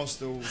youth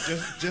hostel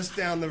just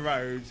down the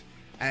road,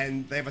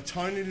 and they have a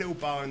tiny little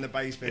bar in the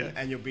basement,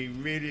 and you'll be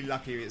really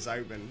lucky if it's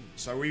open.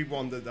 So we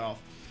wandered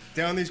off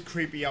down these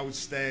creepy old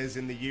stairs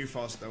in the youth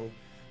hostel.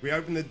 We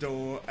opened the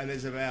door, and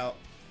there's about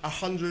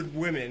 100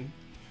 women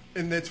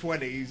in their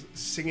 20s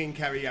singing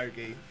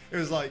karaoke. It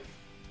was like,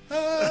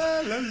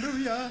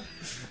 hallelujah.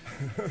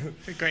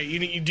 Great.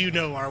 You do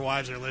know our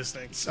wives are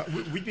listening. So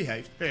we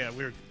behaved. Yeah,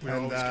 we're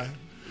always good.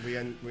 We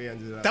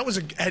ended up. That was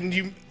a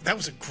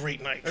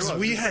great night because It was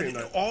we a had great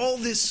night. all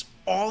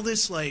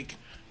this like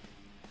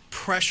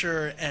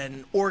pressure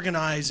and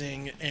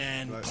organizing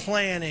and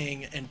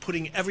planning and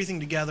putting everything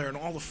together and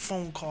all the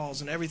phone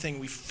calls and everything.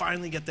 We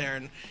finally get there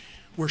and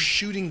we're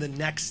shooting the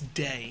next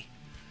day,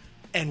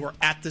 and we're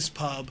at this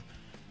pub,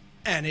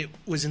 and it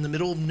was in the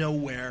middle of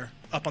nowhere,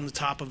 up on the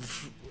top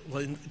of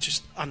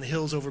just on the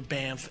hills over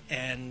Banff,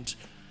 and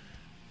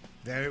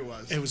There it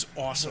was. it was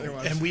awesome. It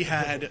was. And we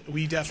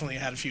definitely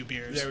had a few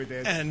beers. Yeah, we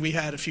did. And we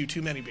had a few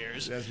too many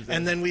beers. Yes, we did.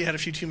 And then we had a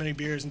few too many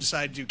beers and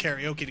decided to do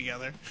karaoke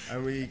together.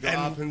 And we got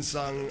And- up and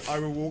sung I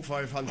Will Walk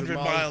 500 100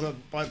 Miles miles.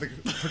 by the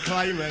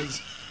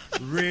Proclaimers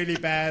really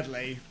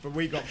badly, but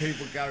we got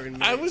people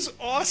going. I was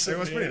awesome. It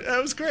was man. brilliant.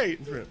 That was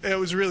great. Brilliant. It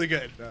was really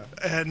good. Yeah.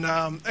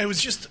 And it was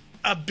just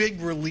a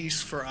big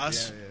release for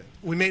us. Yeah, yeah.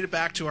 We made it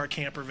back to our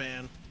camper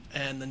van,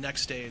 and the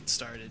next day it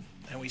started.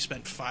 And we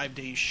spent 5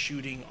 days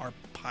shooting our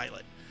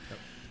pilot.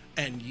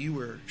 And you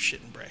were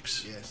shitting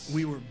bricks. Yes.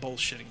 We were both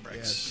shitting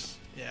bricks.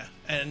 Yes.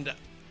 Yeah.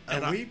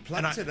 And we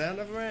plucked it out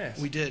of our ass.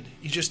 We did.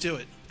 You just do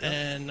it. Yep.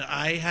 And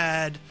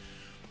I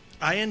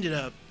ended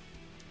up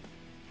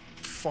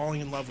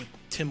falling in love with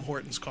Tim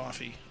Hortons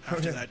coffee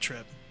after that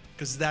trip,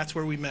 because that's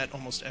where we met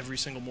almost every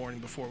single morning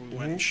before we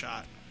went and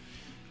shot.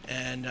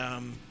 And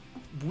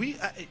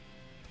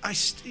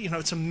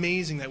it's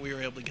amazing that we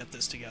were able to get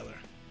this together.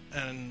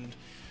 And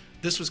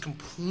this was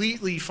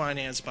completely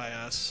financed by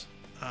us,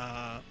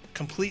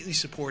 completely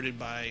supported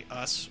by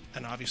us,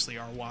 and obviously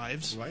our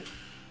wives, Right.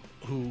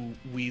 who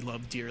we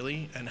love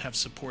dearly and have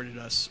supported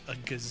us a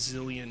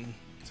gazillion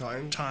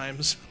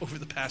times over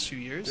the past few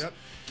years. Yep.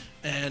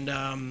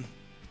 And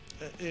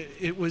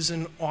it was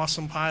an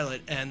awesome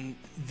pilot, and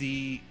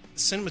the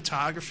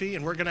cinematography,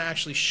 and we're going to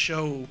actually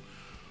show,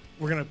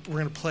 we're going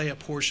to play a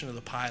portion of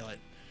the pilot.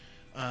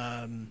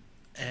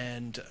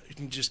 and it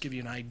can just give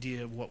you an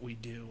idea of what we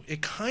do.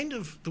 It kind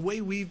of, the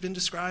way we've been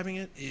describing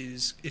it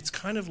is, it's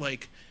kind of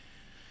like,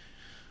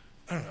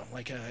 I don't know,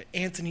 like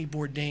Anthony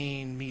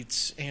Bourdain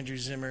meets Andrew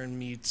Zimmern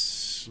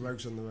meets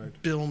Rogues on the Road.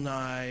 Bill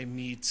Nye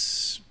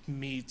meets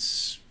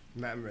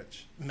Matt and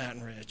Rich. Matt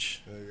and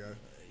Rich. There you go.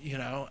 You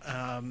know,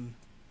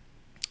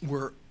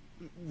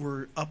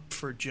 we're up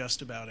for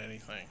just about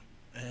anything,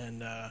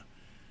 and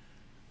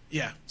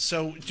yeah.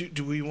 So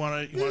do we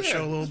want to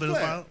show a little bit of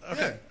the pilot?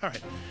 Okay, all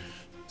right.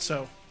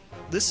 So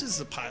this is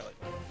the pilot.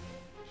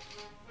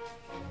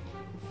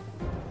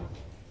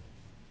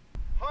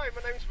 Hi,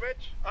 my name's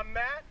Rich. I'm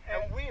Matt,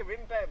 and we're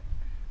in Ben.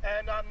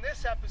 And on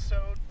this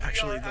episode,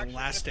 actually, the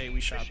last day we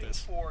shot this,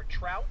 for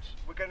trout.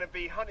 We're going to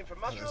be hunting for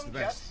mushrooms.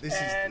 Yes,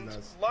 and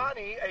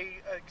Lonnie,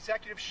 a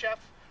executive chef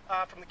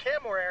from the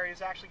Canmore area,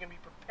 is actually going to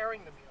be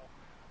preparing the meal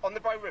on the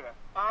Bow River.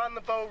 On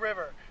the Bow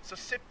River. So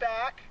sit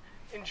back,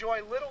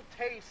 enjoy a little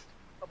taste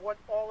of what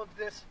all of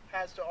this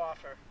has to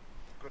offer.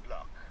 Good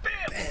luck.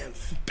 Bam! Bam!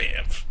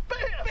 Bam!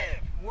 Bam!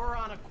 Bam! We're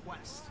on a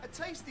quest. A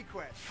tasty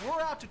quest.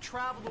 We're out to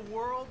travel the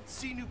world,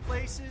 see new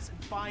places,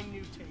 and find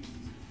new tastes.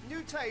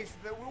 New taste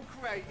that we'll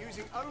create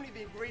using only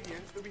the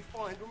ingredients that we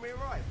find when we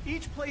arrive.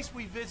 Each place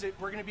we visit,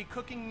 we're going to be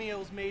cooking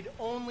meals made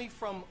only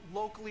from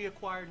locally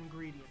acquired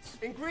ingredients.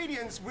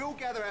 Ingredients we'll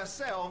gather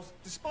ourselves,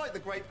 despite the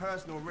great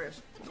personal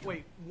risk.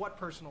 Wait, what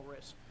personal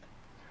risk?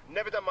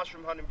 Never done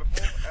mushroom hunting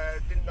before.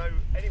 Didn't know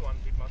anyone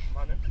did mushroom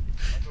hunting.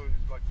 I thought it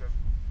was like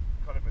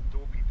a kind of a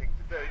dorky thing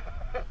to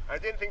do. I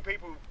didn't think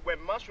people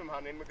went mushroom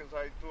hunting because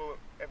I thought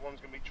everyone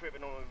was going to be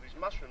tripping on all these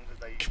mushrooms that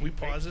they. Can we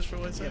pause this for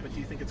 1 second? Yeah, but do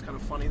you think it's kind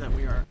of funny that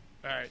we are?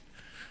 All right.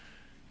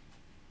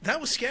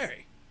 That was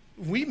scary.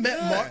 We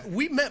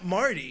met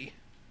Marty.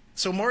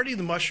 So Marty,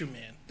 the mushroom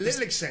man.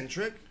 Little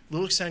eccentric.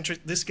 Little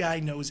eccentric. This guy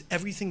knows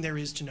everything there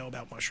is to know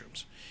about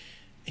mushrooms.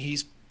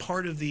 He's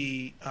part of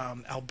the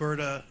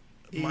Alberta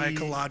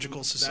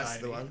Mycological Society.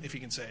 That's the one. If you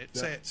can say it.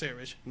 Yeah. Say it,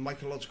 Rich.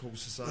 Mycological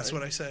Society. That's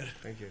what I said.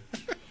 Thank you.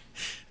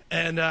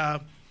 And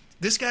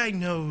this guy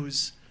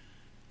knows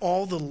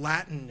all the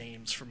Latin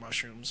names for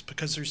mushrooms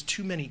because there's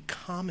too many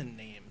common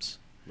names.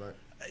 Right.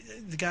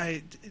 The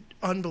guy,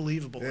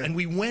 unbelievable. Yeah. And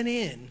we went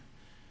in.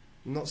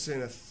 Not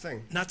seeing a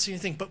thing. Not seeing a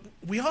thing. But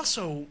we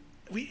also,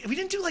 we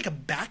didn't do like a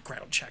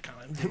background check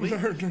on him, did we?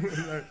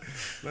 No.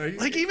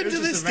 Like even to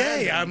this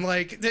day, I'm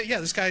like, yeah,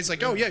 this guy's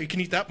like, oh yeah, you can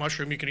eat that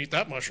mushroom, you can eat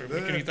that mushroom,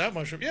 you can eat that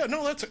mushroom. Yeah,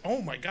 no, that's,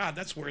 oh my God,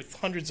 that's worth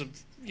hundreds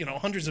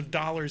of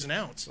dollars an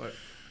ounce. Right.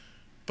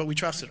 But we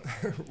trusted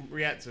him.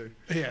 We had to.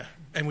 Yeah,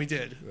 and we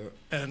did.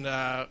 Yeah.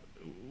 And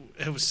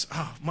it was,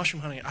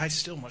 mushroom hunting. I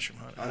still mushroom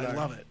hunt. I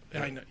love it.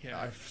 Yeah. I know, yeah.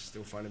 I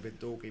still find it a bit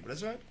dorky, but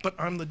that's all right. But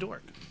I'm the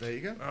dork. There you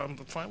go. I'm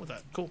fine with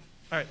that. Cool.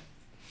 All right.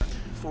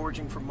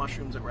 Foraging for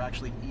mushrooms that we're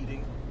actually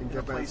eating in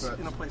a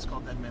place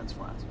called Dead Man's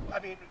Flats. I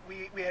mean,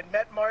 we had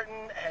met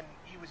Martin, and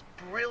he was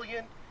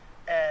brilliant,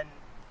 and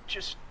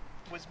just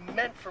was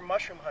meant for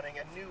mushroom hunting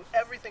and knew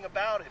everything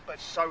about it. But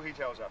so he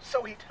tells us.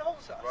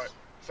 Right.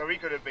 So he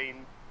could have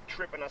been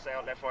tripping us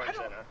out left, right, and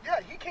center. Yeah,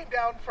 he came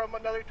down from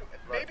another.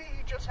 Right. Maybe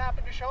he just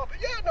happened to show up.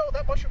 Yeah, no,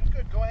 that mushroom's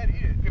good. Go ahead,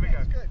 eat it. Give it a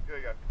go. Good. Give it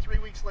a go. 3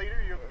 weeks later,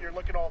 you're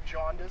looking all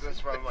jaundiced.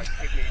 Just from my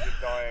kidneys are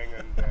dying,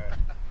 and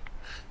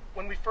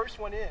when we first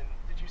went in,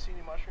 did you see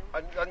any mushrooms?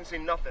 I didn't see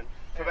nothing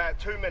for about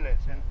 2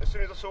 minutes. And as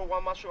soon as I saw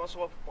one mushroom, I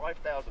saw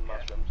 5,000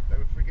 mushrooms. They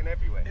were freaking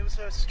everywhere. It was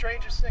the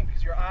strangest thing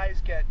because your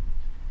eyes get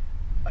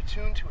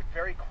attuned to it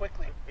very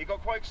quickly. He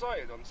got quite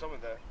excited on some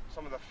of the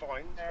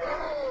finds.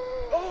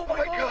 Oh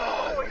my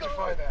God! Where'd you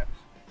find that?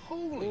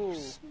 Holy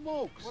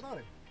smokes! What on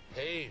it?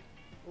 Hey,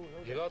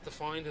 you got the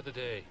find of the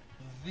day.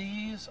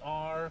 These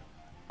are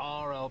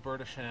our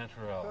Alberta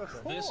chanterelles.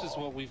 Cool. This is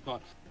what we've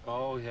got.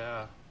 Oh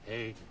yeah.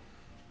 Hey,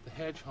 the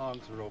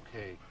hedgehogs are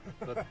okay,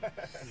 but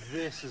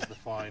this is the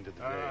find of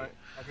the day. All right,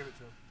 I'll give it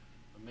to him.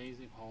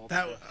 Amazing haul.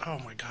 Oh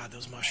my God,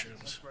 those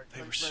mushrooms.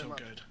 They were so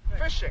good.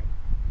 Fishing.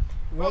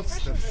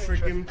 What's the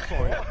friggin'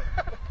 point?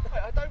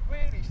 I don't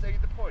really see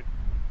the point.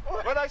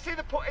 When I see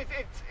the point,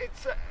 it's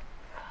what's the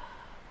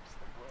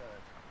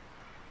word?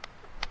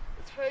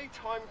 It's very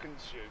time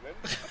consuming.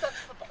 But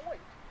that's the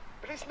point.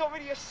 But it's not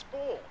really a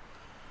sport.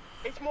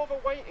 It's more of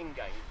a waiting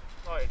game.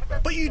 Right.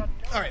 But you,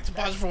 all right, so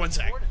pause for 1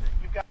 sec.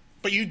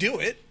 But you do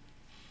it.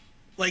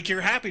 Like, you're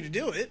happy to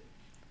do it.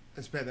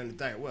 It's better than a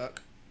day at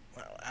work.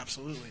 Well,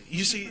 absolutely.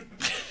 You see...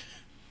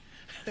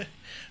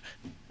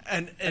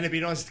 And it'd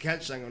be nice to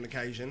catch something on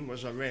occasion,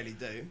 which I rarely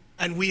do.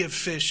 And we have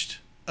fished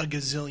a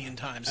gazillion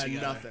times and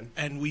together. Nothing.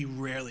 And we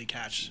rarely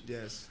catch.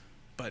 Yes.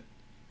 But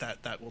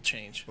that will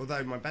change.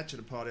 Although my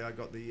bachelor party, I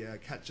got the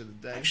catch of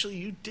the day. Actually,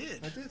 you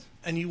did. I did.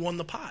 And you won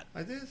the pot.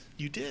 I did.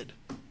 You did.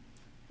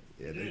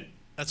 Yeah, dude.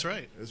 That's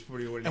right. It was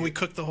probably already. And we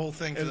cooked the whole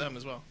thing for them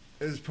as well.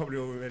 It was probably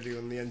already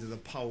on the end of the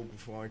pole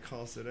before I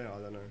cast it out.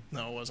 I don't know.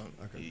 No, it wasn't.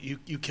 Okay.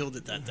 You killed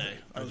it that day.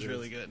 That was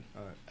really good.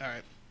 All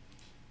right.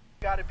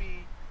 Got to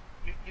be.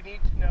 You need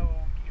to know.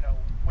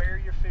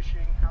 Where you're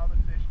fishing, how to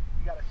fish.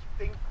 You got to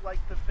think like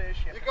the fish.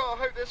 You got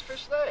to hope there's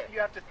fish there. You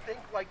have to think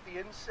like the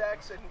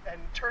insects and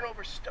turn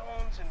over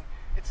stones, and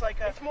it's like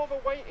it's more of a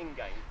waiting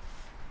game.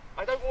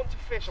 I don't want to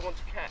fish, I want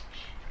to catch.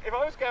 if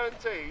I was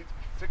guaranteed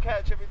to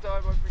catch every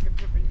time I freaking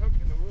put my hook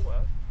in the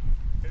water,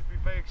 it'd be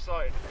very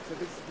exciting. So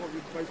this is probably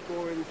the most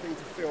boring thing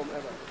to film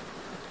ever.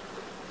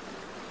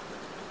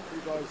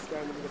 You guys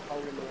standing with a pole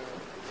in the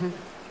round.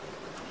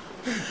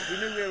 We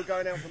knew we were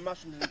going out for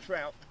mushrooms and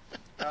trout,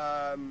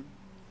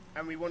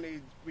 and we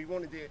wanted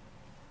it,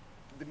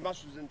 the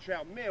mushrooms and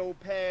trout meal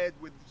paired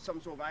with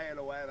some sort of ale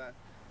or whatever.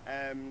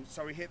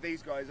 So we hit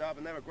these guys up,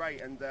 and they were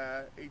great. And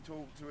he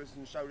talked to us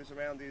and showed us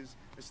around his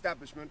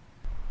establishment.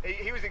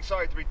 He was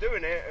excited to be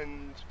doing it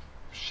and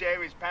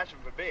share his passion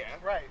for beer.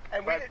 Right,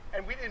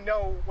 and we didn't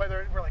know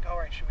whether we're like, all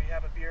right, should we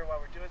have a beer while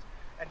we're doing this?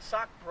 And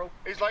Sock broke.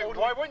 He's like,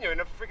 why wouldn't you in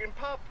a freaking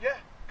pub? Yeah,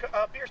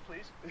 beers,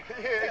 please.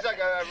 Yeah, he's like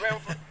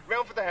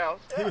round for the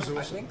house. He was awesome.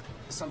 I think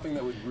something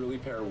that would really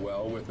pair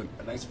well with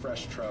a nice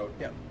fresh trout,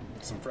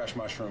 some fresh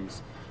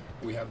mushrooms.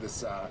 We have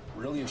this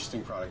really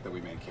interesting product that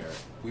we make here.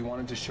 We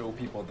wanted to show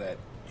people that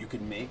you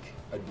can make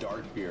a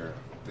dark beer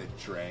that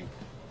drank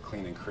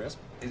clean and crisp.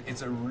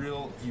 It's a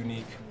real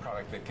unique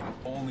product that can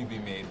only be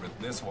made with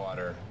this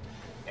water,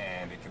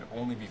 and it can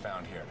only be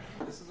found here.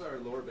 This is our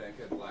lower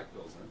bankhead black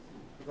pilsner.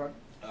 Okay.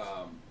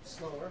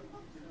 Slower.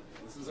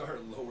 This is our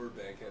lower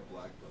bankhead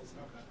black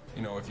pilsner. Okay.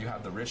 You know, if you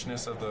have the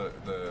richness of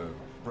the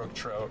brook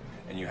trout,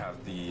 and you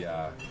have the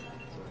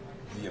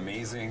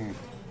amazing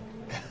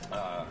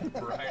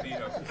variety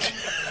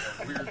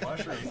of weird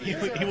mushrooms.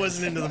 He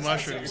wasn't into the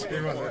mushrooms.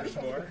 He wasn't.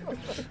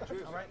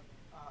 All right,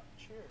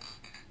 cheers.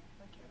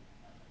 Thank you.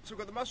 So we've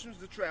got the mushrooms,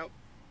 the trout,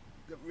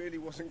 that really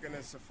wasn't going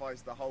to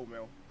suffice the whole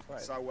meal.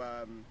 Right. So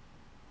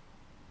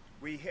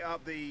we hit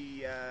up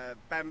the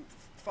Banff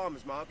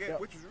Farmers Market,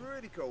 which was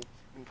really cool.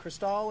 And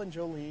Cristal and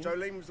Jolene.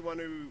 Jolene was the one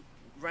who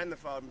ran the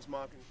Farmers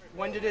Market.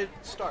 When did it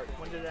start?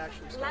 When did it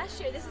actually start?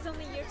 Last year. This is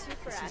only year 2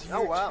 for us.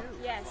 Oh wow!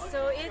 Yes,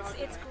 so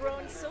it's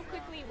grown so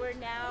quickly. We're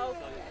now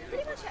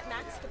pretty much at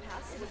max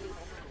capacity.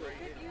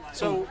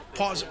 So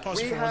pause for 1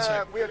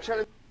 second. We have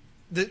challenged.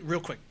 Real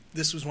quick,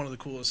 this was one of the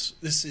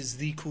coolest. This is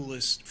the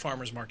coolest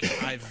farmers market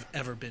I've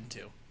ever been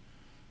to.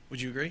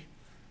 Would you agree?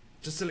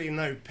 Just to let you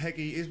know,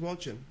 Peggy is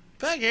watching.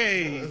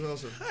 Peggy! That's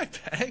awesome. Hi,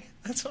 Peg.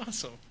 That's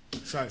awesome.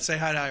 So, Say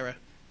hi to Ira.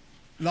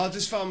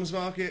 largest farmers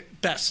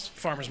market. Best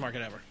farmers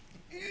market ever.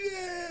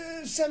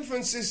 Yeah, San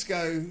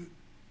Francisco.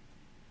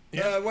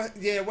 Yeah.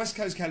 West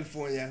Coast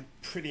California.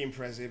 Pretty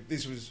impressive.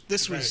 This was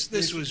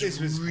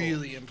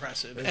really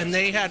impressive. And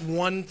they had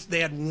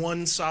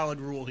one solid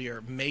rule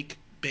here: make,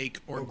 bake,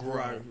 or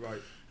grow.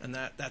 Right. And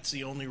that's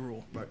the only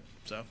rule. Right.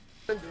 So.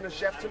 A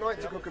chef tonight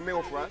to cook a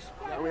meal for us,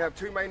 and we have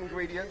 2 main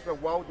ingredients. We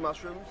have wild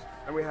mushrooms,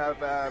 and we have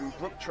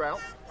brook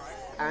trout,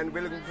 and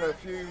we're looking for a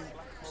few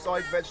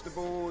side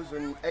vegetables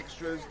and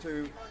extras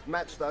to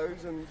match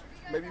those, and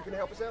maybe you can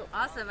help us out.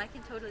 Awesome, I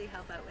can totally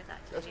help out with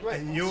that today. That's great.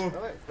 And you're. All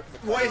right.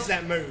 What is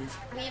that move?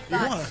 We've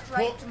got What?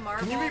 striped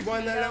marble Can you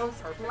rewind that tomatoes,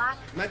 black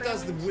Matt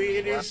does the cream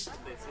weirdest.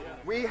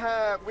 We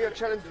are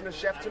challenging a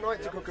chef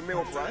tonight to cook a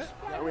meal for us,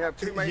 and we have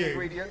 2 main You.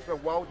 ingredients. We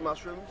have wild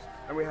mushrooms,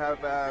 and we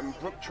have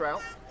brook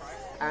trout,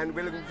 and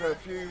we're looking for a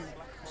few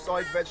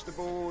side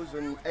vegetables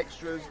and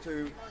extras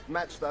to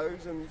match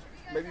those, and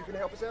maybe you can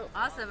help us out.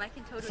 Awesome, I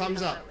can totally Thumbs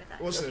help up. out with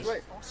that. What's this?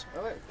 Great.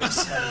 All right.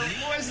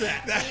 What is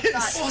that? We've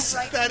got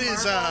striped That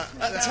is marble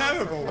tomatoes,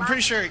 terrible. black I'm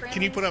pretty sure. cream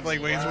Can you put up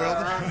like Wayne's World?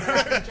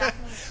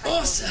 Japanese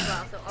Awesome. as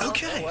well, so all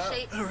Okay. different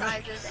shapes, All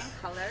right. sizes,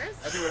 and colors.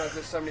 I didn't realize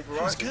there's so many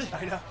varieties. That's good.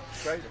 I know.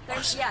 Crazy.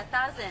 There's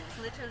thousands,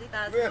 literally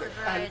thousands Really? of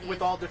varieties. And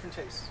with all different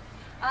tastes.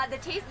 The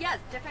taste,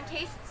 different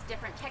tastes,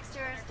 different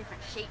textures,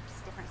 different shapes,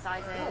 different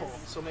sizes.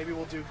 So maybe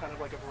we'll do kind of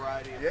like a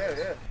variety of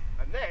Yeah.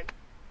 And then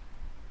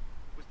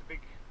was the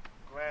big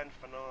grand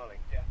finale.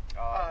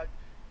 Yeah.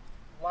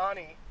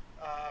 Lonnie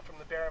from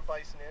the Bear and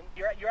Bison Inn.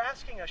 You're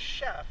asking a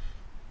chef,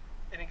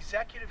 an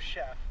executive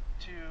chef,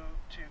 to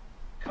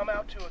come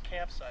out to a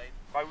campsite.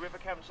 By river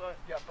campsite?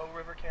 Yeah, Bow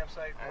River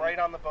campsite, And- right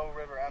on the Bow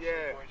River. Absolutely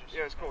Yeah, gorgeous.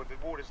 yeah, it's cool. The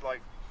water's like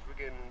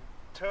friggin'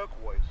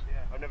 turquoise.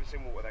 Yeah. I've never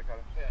seen water that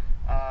color.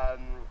 Yeah.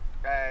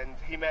 And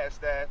he met us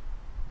there,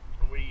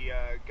 and we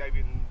gave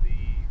him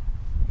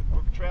the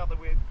brook trout that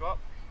we had got.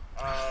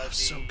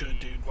 So the good,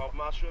 dude. Wild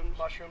mushrooms.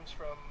 Mushrooms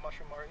from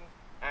Mushroom Martin.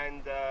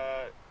 And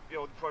the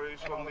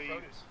produce And all from the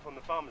produce. from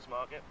the farmers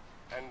market,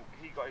 and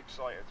he got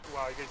excited.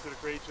 Wow, you guys did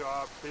a great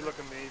job. They look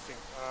amazing.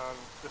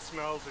 The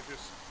smells are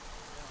just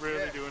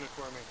really doing it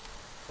for me.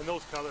 And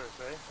those colors,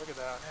 eh? Look at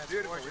that. Yeah, it's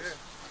Beautiful, gorgeous.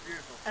 yeah.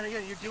 Beautiful. And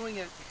again, you're doing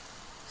it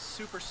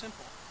super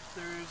simple.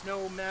 There's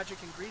no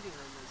magic ingredient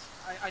in this.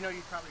 I know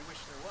you probably wish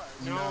there was.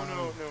 No.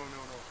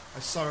 I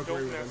so agree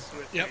Don't with him. mess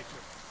with Yep.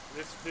 nature.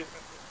 This,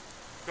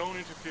 don't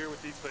interfere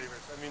with these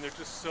flavors. I mean, they're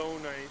just so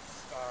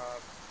nice.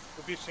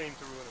 It'd be a shame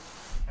to ruin them.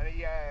 And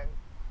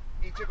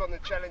he took on the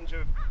challenge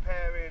of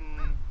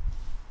preparing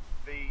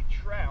the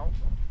trout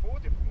 4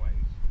 different ways.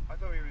 I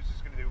thought he was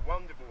just going to do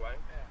 1 different way.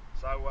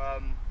 Yeah. So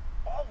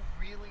All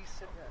really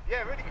simple.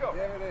 yeah, really cool.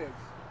 Yeah, it is.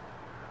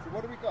 So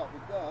what do we got?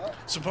 We've got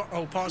So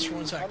pause for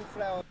 1 second.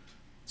 unfloured.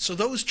 So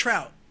those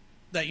trout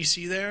that you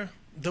see there,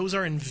 those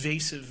are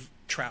invasive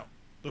trout.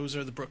 Those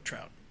are the brook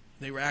trout.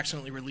 They were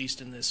accidentally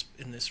released in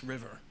this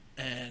river,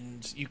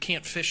 and you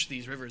can't fish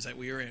these rivers that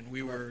we were in.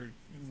 We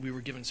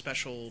were given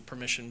special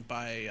permission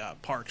by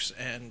Parks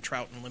and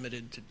Trout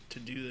Unlimited to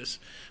do this,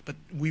 but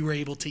we were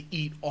able to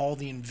eat all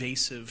the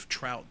invasive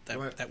trout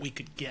that we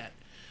could get.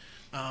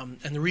 And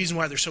the reason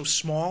why they're so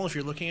small, if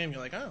you're looking at them,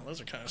 you're like, oh,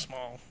 those are kind of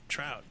small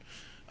trout.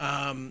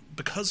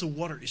 Because the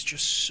water is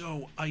just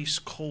so ice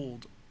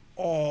cold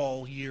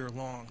all year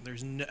long.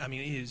 There's no, I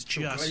mean, it is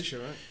just glacier,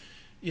 right?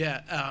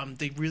 Yeah.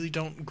 They really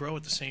don't grow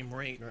at the same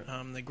rate.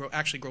 Right. They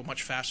actually grow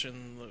much faster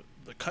than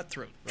the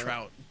cutthroat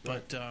trout.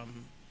 But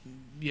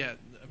yeah,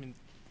 I mean,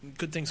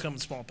 good things come in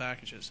small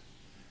packages.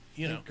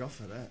 You know. Thank God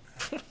for that.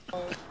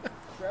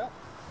 Trout.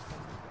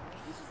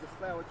 This is the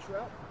flower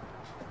trout,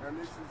 and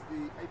this is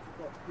the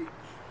apricot peach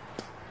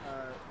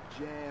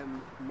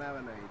jam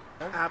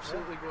marinade.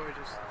 Absolutely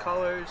gorgeous.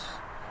 Colors,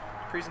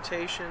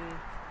 presentation,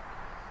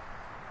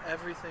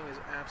 everything is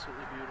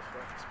absolutely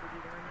beautiful. It's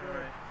pretty darn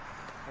good.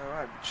 All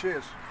right,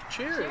 cheers.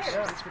 Cheers.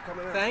 Yeah, thanks for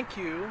coming out. Thank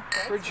you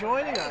for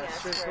joining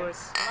us. Cheers for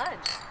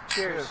lunch.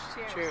 Cheers.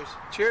 Cheers. Cheers.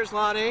 Cheers,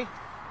 Lonnie.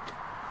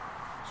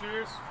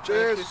 Cheers.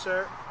 Cheers. Thank you,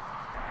 sir.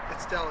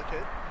 It's delicate.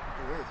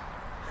 It is.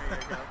 There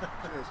you go.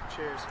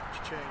 Cheers.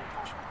 Cheers.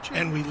 Cheers.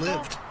 And we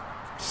lived.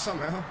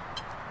 Somehow.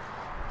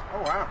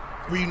 Oh, wow.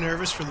 Were you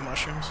nervous for the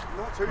mushrooms?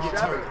 Not too shabby.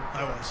 Totally.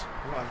 I was.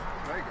 Right.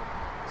 Very good.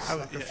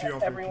 Stuck a few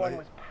off my Everyone plate.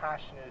 was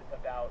passionate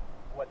about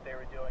what they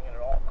were doing, and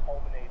it all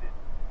culminated.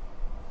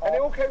 And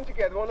it all came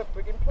together on a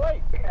friggin'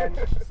 plate. And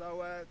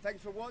so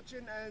thanks for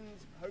watching, and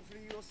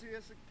hopefully you'll see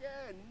us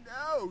again.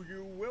 No,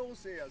 you will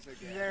see us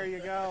again. There you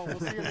go. We'll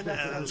see you in the next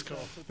Yeah, that was episode.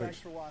 cool. So thanks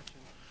for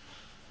watching.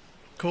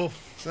 Cool.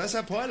 So that's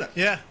our pilot.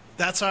 Yeah,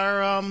 that's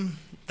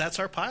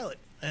our pilot,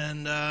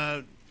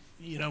 and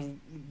you know,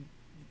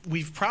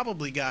 we've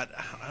probably got,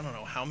 I don't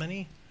know how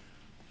many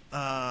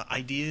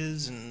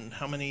ideas and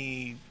how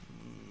many.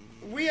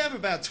 We have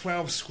about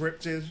 12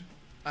 scripted,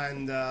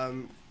 and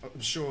I'm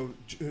sure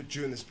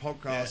during this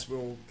podcast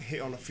we'll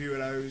hit on a few of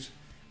those.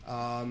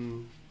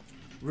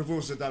 We've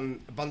also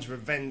done a bunch of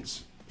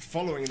events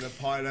following the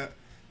pilot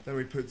that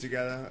we put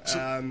together.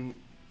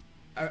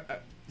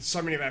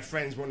 So many of our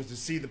friends wanted to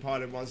see the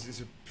pilot once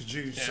it's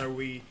produced, so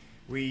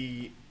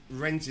we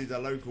rented a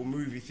local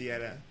movie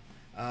theater,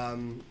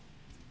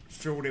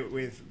 filled it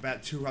with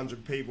about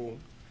 200 people.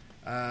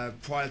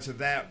 Prior to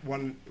that,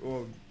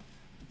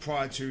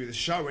 prior to the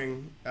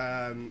showing,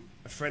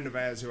 a friend of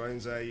ours who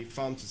owns a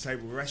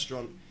farm-to-table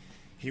restaurant,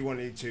 he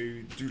wanted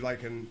to do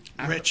like an...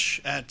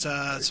 Rich at,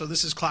 so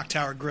this is Clock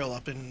Tower Grill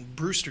up in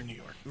Brewster, New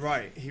York.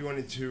 Right, he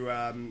wanted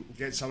to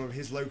get some of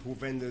his local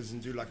vendors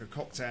and do like a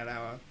cocktail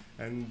hour,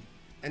 and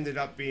ended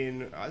up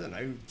being, I don't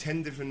know,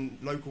 10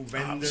 different local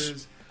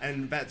vendors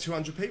and about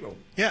 200 people.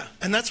 Yeah,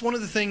 and that's one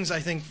of the things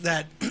I think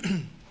that...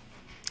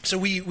 so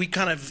we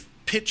kind of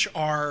pitch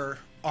our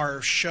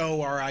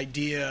show, our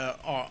idea,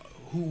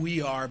 who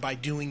we are by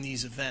doing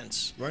these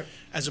events, right?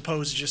 As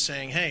opposed to just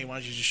saying, "Hey, why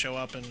don't you just show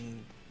up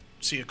and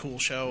see a cool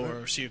show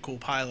or see a cool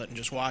pilot and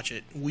just watch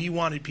it?" We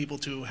wanted people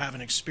to have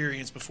an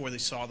experience before they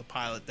saw the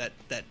pilot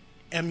that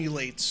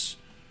emulates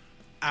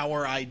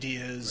our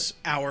ideas,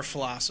 our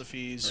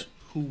philosophies,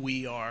 who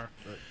we are,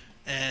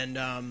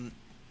 and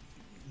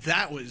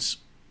that was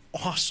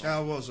awesome.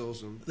 That was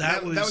awesome.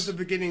 That was the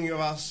beginning of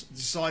us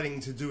deciding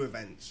to do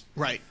events,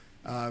 right?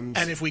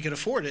 And if we could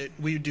afford it,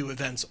 we would do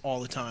events all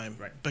the time,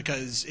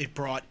 because it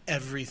brought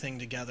everything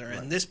together.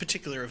 And this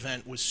particular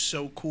event was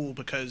so cool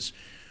because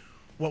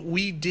what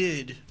we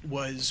did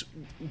was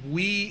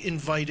we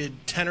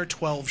invited 10 or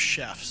 12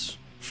 chefs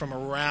from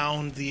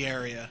around the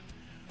area.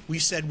 We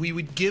said we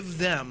would give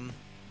them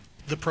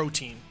the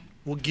protein.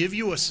 We'll give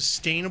you a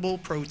sustainable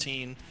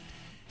protein.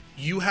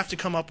 You have to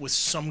come up with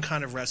some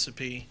kind of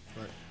recipe.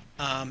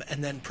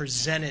 And then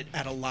present it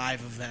at a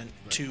live event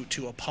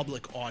to a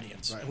public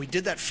audience. And we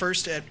did that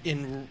first at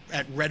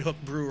Red Hook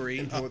Brewery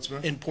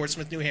in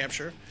Portsmouth, New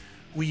Hampshire.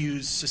 We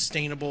used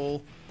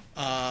sustainable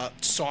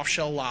soft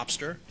shell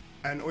lobster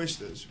and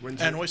oysters.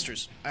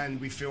 Oysters. And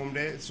we filmed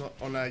it. It's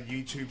on our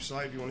YouTube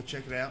site if you want to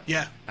check it out.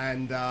 Yeah.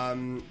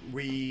 And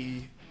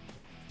we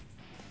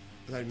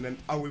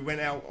went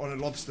out on a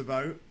lobster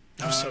boat.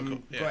 That was so cool.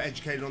 Got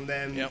educated on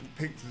them.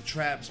 Picked the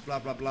traps. Blah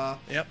blah blah.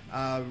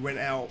 Went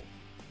out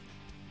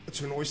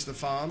to an oyster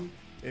farm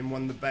in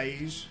one of the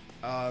bays,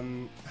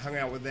 hung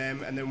out with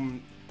them, and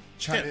then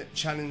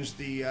challenged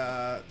the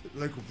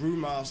local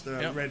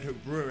brewmaster at Red Hook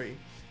Brewery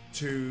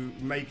to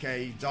make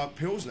a dark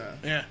pilsner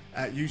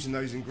using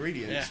those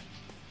ingredients.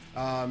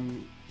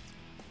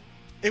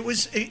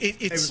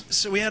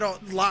 So we had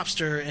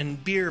lobster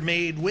and beer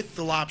made with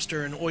the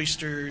lobster and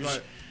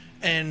oysters.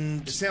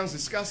 And it sounds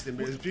disgusting,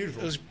 but it was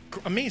beautiful. It was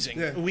amazing.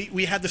 Yeah.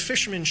 We had the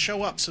fishermen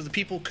show up so the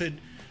people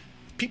could...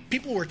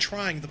 People were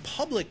trying. The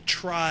public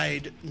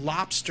tried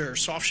lobster,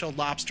 soft-shelled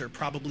lobster,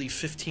 probably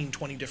 15,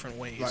 20 different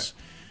ways.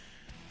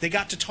 They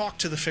got to talk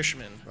to the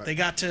fishermen. They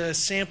got to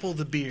sample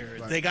the beer.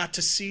 They got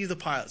to see the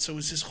pilot. So it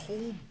was this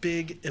whole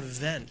big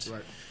event.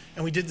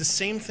 And we did the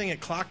same thing at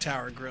Clock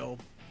Tower Grill.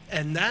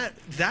 And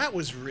that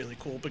was really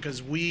cool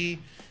because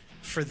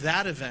for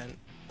that event,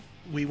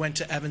 we went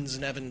to Evans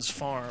and Evans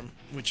Farm,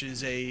 which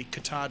is a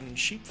Katahdin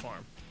sheep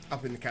farm.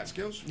 Up in the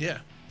Catskills? Yeah.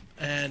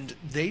 And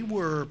they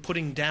were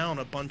putting down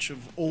a bunch of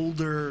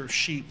older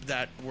sheep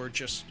that were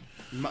just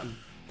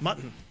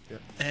mutton. Yeah.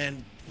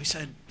 And we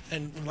said,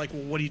 and we're like,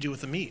 well, what do you do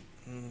with the meat?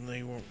 And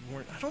they weren't.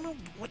 I don't know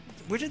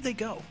where did they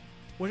go?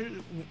 What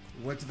did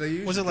they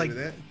use? Was it to like do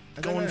with it?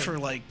 going for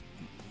like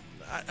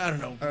I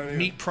don't know,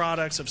 meat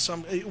products of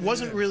some? It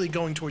wasn't really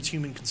going towards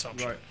human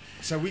consumption. Right.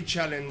 So we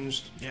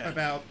challenged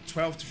about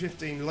 12 to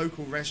 15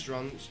 local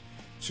restaurants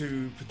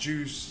to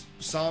produce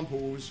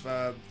samples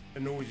for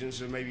an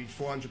audience of maybe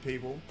 400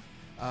 people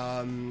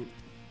at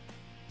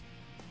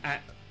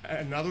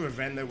another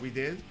event that we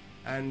did,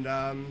 and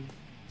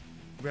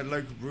we had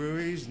local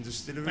breweries and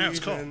distilleries. That was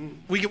cool.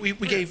 And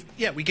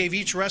we gave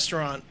each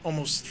restaurant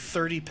almost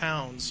 30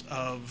 pounds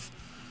of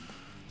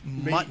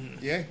mutton.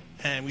 Yeah.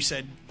 And we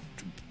said,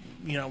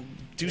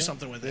 do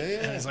something with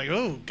it. And it's like,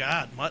 oh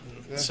God,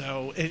 mutton. Yeah.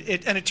 So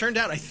it turned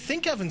out, I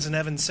think Evans and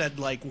Evans said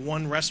like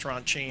one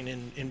restaurant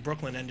chain in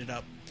Brooklyn ended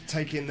up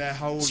taking their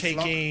whole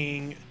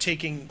taking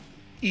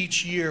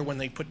each year when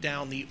they put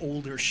down the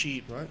older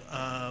sheep, right.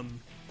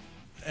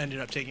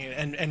 Ended up taking it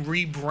and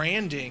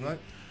rebranding, right.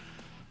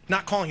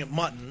 Not calling it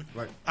mutton.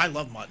 Right. I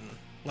love mutton.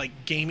 Like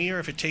gamier,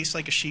 if it tastes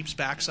like a sheep's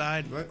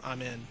backside, right.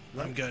 I'm in.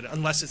 Right. I'm good.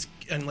 Unless it's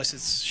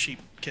sheep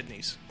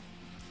kidneys.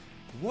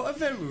 What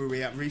event were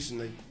we at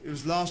recently? It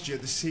was last year,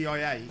 the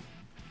CIA.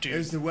 Dude. It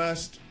was the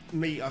worst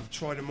meat I've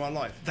tried in my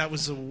life. That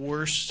was the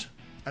worst.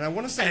 And I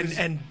want to say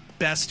and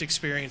best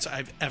experience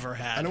I've ever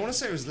had. And I want to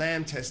say it was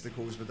lamb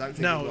testicles, but don't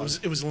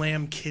think it was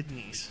lamb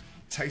kidneys.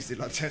 Tasted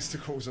like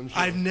testicles, I'm sure.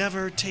 I've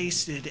never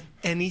tasted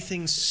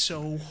anything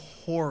so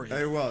horrid.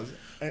 It was.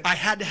 I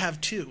had to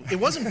have two. It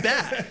wasn't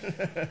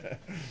bad.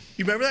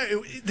 You remember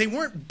that? They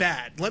weren't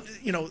bad.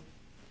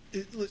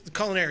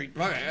 Culinary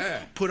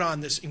put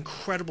on this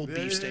incredible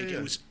beefsteak. Yeah.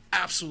 It was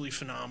absolutely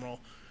phenomenal.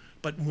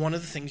 But one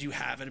of the things you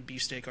have at a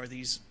beefsteak are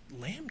these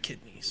lamb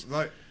kidneys.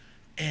 Right.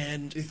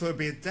 And you thought it'd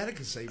be a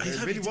delicacy, but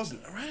it really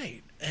wasn't.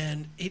 Right.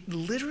 And it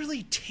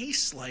literally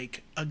tastes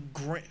like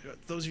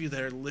those of you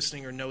that are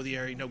listening or know the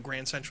area know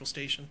Grand Central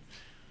Station.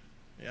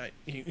 Yeah,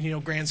 you know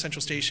Grand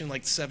Central Station,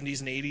 like the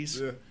 70s and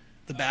 80s. Yeah.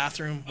 The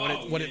bathroom,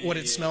 what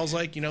it smells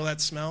like. You know that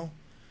smell?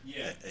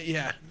 Yeah.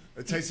 Yeah.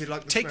 It tasted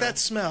like Take that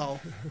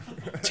smell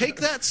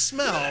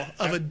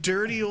of a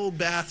dirty old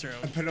bathroom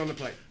and put it on the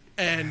plate.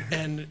 And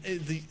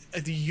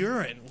the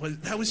urine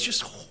was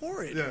just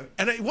horrid. Yeah.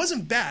 And it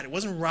wasn't bad. It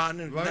wasn't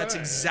rotten. That's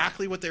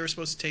exactly what they were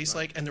supposed to taste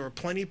like. And there were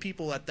plenty of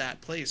people at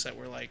that place that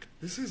were like,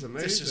 "This is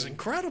amazing. This is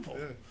incredible."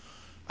 Yeah.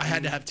 I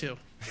had to have two.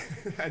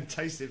 And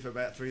taste it for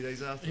about 3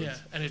 days afterwards. Yeah,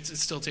 and it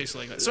still tasted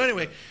like that. So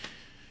anyway,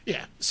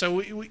 yeah.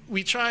 So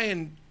we try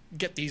and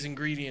get these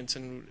ingredients,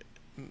 and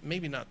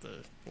maybe not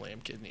the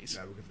lamb kidneys.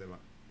 No, we'll give them up.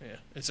 Yeah,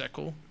 is that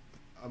cool?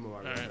 I'm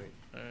alright with it.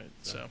 All right.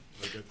 So,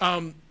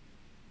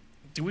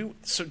 do we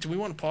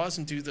want to pause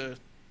and do the?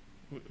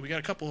 We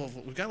got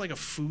like a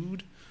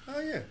food. Oh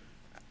yeah.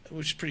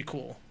 Which is pretty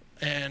cool.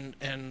 And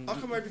I'll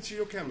come over to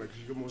your camera because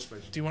you've got more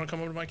space. Do you want to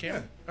come over to my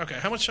camera? Yeah. Okay.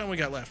 How much time we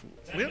got left?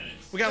 10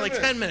 minutes. We got like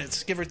 10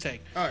 minutes, give or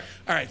take. All right.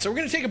 All right. So we're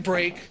gonna take a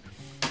break.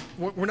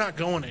 We're not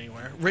going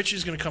anywhere. Rich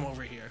is gonna come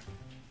over here.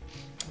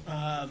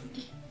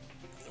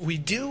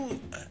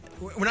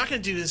 We're not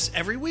going to do this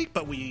every week,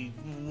 but we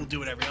will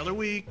do it every other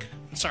week.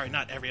 Sorry,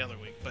 not every other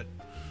week, but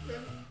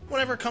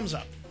whenever it comes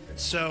up.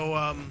 So,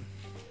 all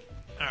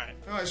right.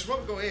 All right, so what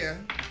we've got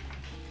here,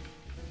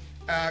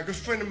 a good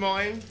friend of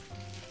mine,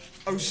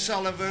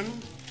 O'Sullivan,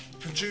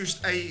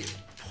 produced a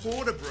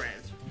porter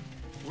bread,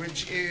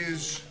 which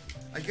is,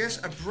 I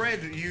guess, a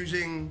bread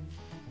using...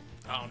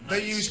 Oh, nice.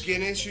 They use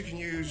Guinness. You can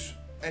use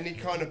any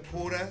kind of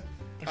porter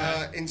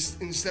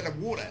instead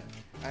of water.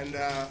 And...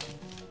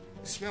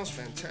 it smells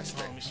fantastic.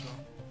 Oh, let me smell.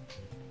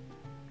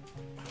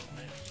 Oh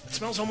man, it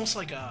smells almost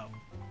like a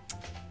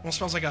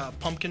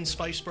pumpkin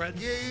spice bread.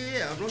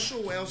 Yeah. I'm not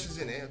sure what else is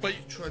in it. But I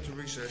tried to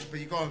research, but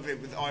you got it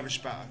with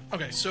Irish batter.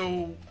 Okay,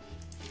 so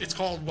it's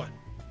called what?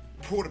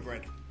 Porter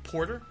bread.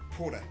 Porter?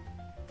 Porter.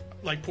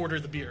 Like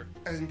porter the beer.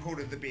 As in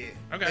porter the beer.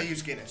 Okay. They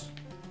use Guinness.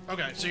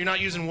 Okay, so you're not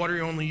using water,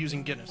 you're only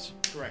using Guinness.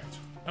 Correct.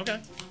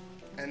 Okay.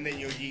 And then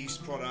your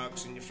yeast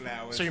products and your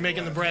flours. So you're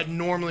making the bread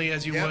normally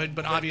as you would,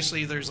 but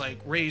obviously there's like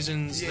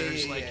raisins,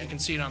 there's you can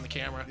see it on the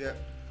camera. Yeah.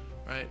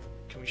 Right?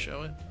 Can we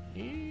show it?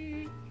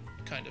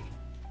 Kind of.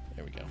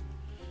 There we go.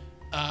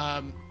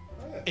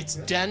 It's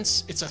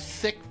dense. It's a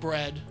thick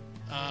bread.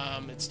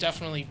 It's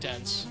definitely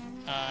dense.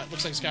 It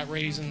looks like it's got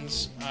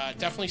raisins.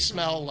 Definitely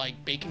smell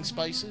like baking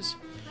spices.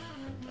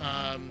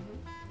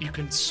 You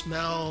can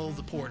smell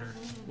the porter,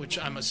 which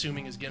I'm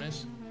assuming is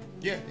Guinness.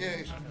 Yeah.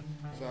 Okay.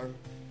 So,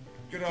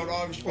 good old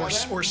Irish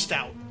batter. Or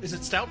stout. Is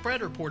it stout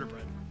bread or porter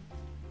bread?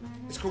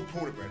 It's called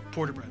porter bread.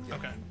 Porter bread. Yeah.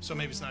 Okay. So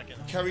maybe it's not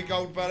Guinness. Curry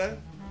gold butter,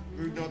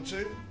 rude not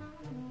to.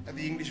 And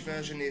the English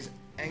version is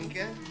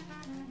Anchor.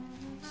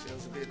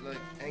 Sounds a bit like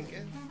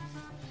Anchor.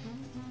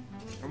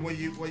 And what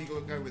you got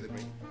to go with it,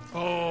 mate?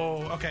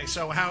 Oh, okay.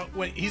 So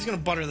he's gonna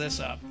butter this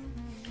up.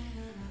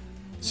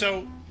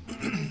 So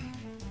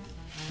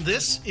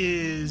This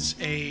is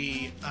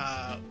a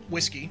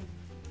whiskey,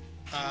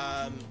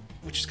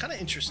 which is kind of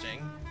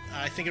interesting.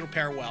 I think it'll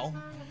pair well.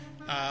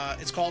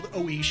 It's called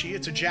Oishi.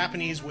 It's a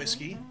Japanese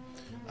whiskey.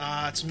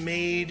 It's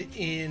made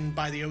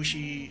by the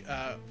Oishi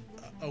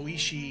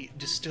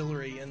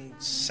distillery in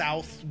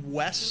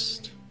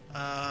southwest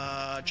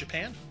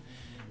Japan.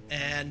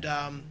 And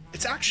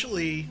it's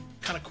actually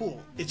kind of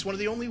cool. It's one of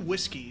the only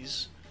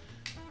whiskeys,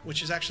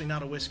 which is actually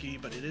not a whiskey,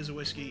 but it is a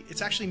whiskey.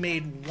 It's actually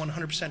made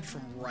 100%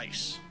 from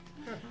rice.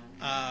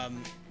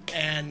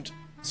 And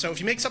so if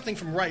you make something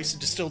from rice, a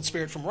distilled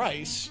spirit from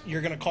rice,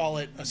 you're going to call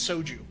it a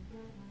soju.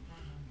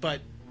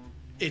 But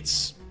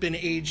it's been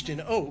aged in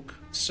oak,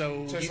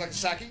 so it's like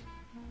sake?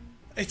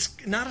 It's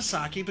not a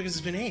sake because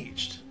it's been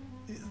aged.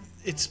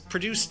 It's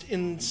produced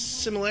in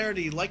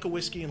similarity like a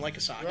whiskey and like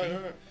a sake.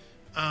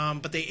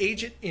 Right. But they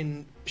age it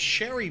in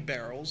sherry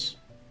barrels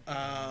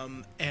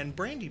and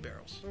brandy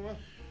barrels. Oh, wow.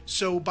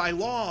 So by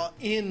law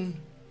in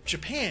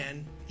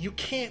Japan, you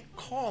can't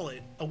call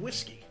it a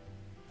whiskey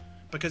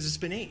because it's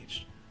been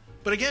aged.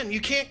 But again,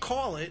 you can't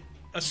call it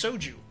a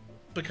soju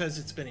because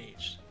it's been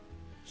aged.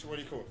 So what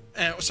do you call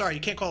it? Sorry, you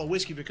can't call it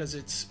whiskey because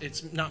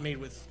it's not made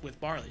with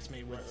barley. It's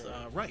made with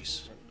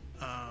rice.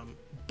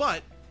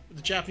 But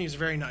the Japanese are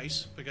very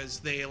nice because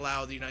they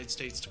allow the United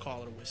States to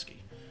call it a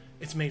whiskey.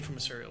 It's made from a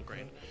cereal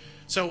grain.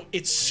 So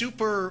it's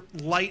super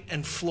light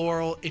and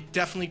floral. It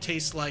definitely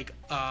tastes like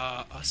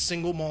a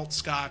single malt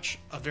scotch,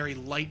 a very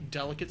light,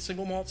 delicate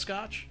single malt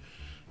scotch.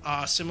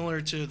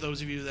 Similar to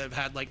those of you that have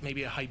had like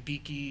maybe a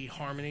Hibiki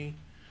Harmony.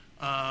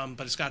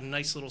 But it's got a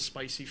nice little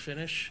spicy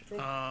finish.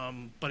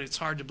 But it's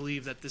hard to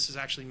believe that this is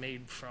actually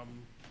made from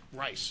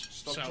rice.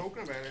 Stop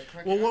talking about it.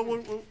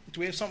 Well, do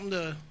we have something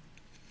to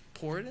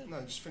pour it in? No,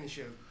 just finish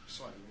your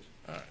cider.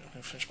 All right, I'm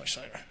going to finish my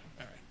cider.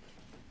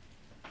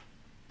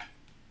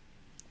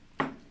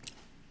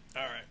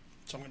 All right,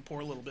 so I'm going to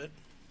pour a little bit.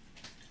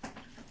 All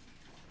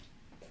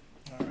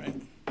right.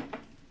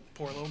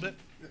 Pour a little bit.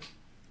 Yeah.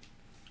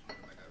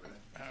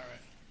 All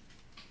right.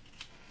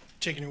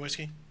 Taking your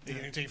whiskey? Are you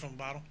going to take it from the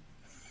bottle?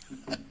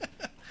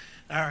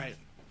 All right.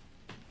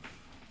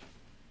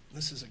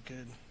 This is a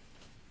good...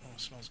 Oh,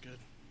 it smells good.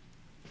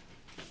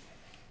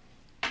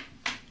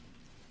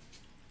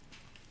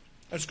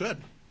 That's good.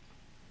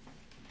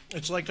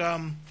 It's like,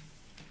 there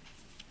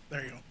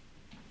you go.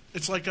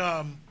 It's like,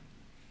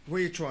 what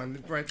are you trying? The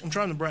bread? I'm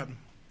trying the bread.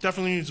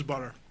 Definitely needs the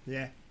butter.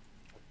 Yeah.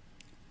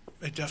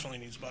 It definitely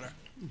needs butter.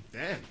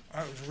 Damn.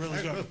 That was really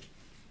Very good.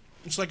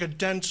 It's like a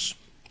dense,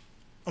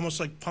 almost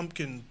like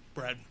pumpkin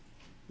bread.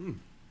 I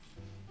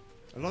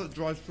like the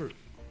dried fruit.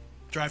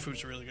 Dry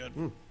fruits are really good.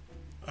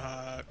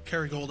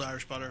 Kerrygold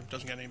Irish butter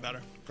doesn't get any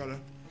better. Got it.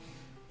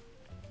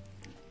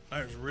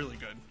 That is really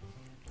good.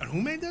 And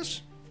who made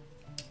this?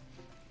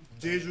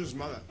 Deirdre's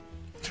mother.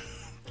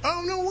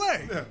 Oh, no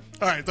way. Yeah.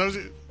 All right.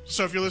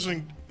 So if you're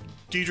listening,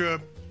 Deidre.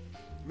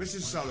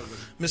 Mrs. Sullivan.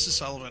 Mrs.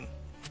 Sullivan.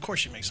 Of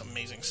course she makes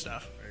amazing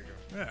stuff. There you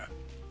go.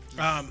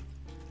 Yeah.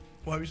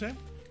 What were you saying?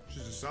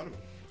 She's a Sullivan.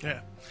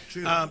 Yeah.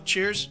 Cheers.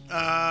 Cheers.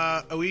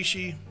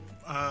 Oishi,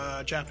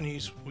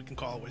 Japanese, we can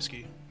call it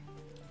whiskey.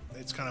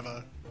 It's kind of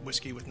a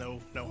whiskey with no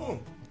home.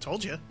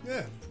 Told you.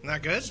 Yeah. Isn't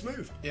that good?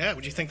 Smooth. Yeah.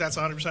 Would you think that's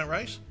 100%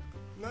 rice?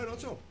 No, not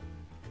at all.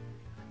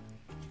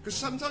 Because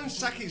sometimes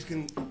sakes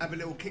can have a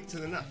little kick to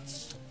the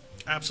nuts.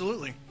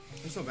 Absolutely.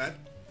 It's not bad.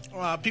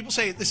 People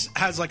say this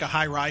has like a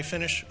high rye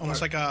finish,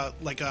 almost like an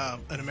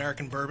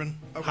American bourbon,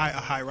 a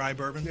high rye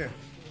bourbon. Yeah.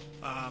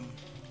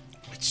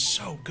 It's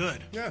so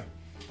good. Yeah.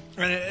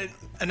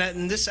 And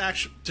in this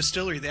actual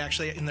distillery, they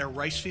actually in their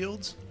rice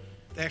fields,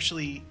 they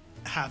actually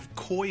have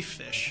koi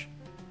fish.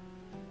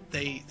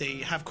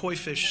 They have koi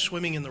fish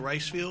swimming in the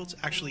rice fields,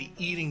 actually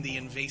eating the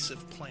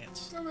invasive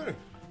plants. Oh, really?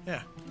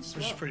 Yeah,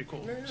 which is pretty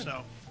cool. Yeah.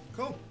 So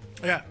cool.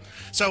 Yeah.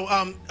 So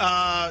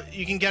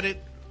you can get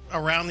it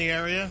around the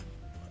area.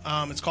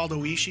 It's called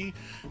Oishi.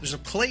 There's a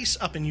place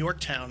up in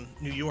Yorktown,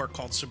 New York,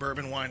 called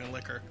Suburban Wine and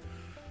Liquor.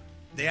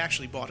 They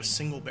actually bought a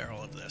single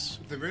barrel of this.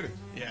 They really?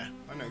 Yeah.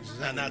 I know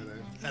exactly.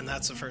 And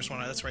that's the first one.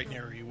 That's right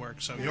near where you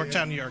work. So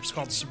Yorktown, New York. It's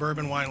called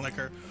Suburban Wine and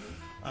Liquor,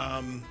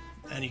 and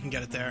you can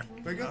get it there.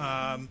 Very good.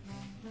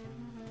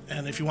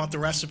 And if you want the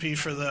recipe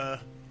for the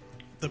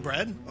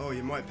bread,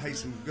 you might pay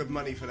some good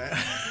money for that.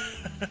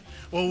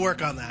 we'll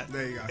work on that.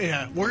 There you go.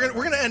 Yeah, we're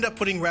gonna end up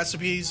putting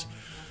recipes,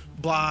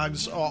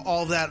 blogs,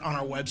 all of that on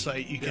our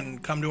website. You can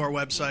come to our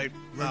website,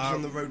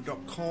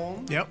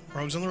 roguesontheroad.com. Yep,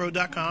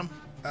 roguesontheroad.com.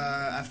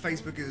 Our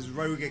Facebook is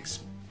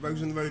Rogues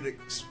on the Road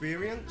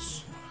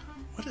Experience.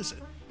 What is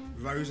it?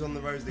 Rogues on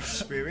the Road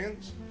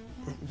Experience.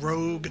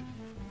 Rogues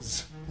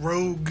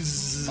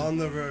on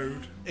the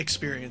Road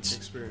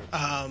Experience.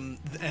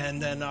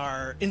 And then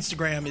our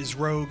Instagram is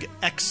Rogue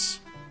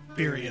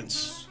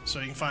Experience. So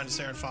you can find us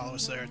there and follow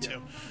us there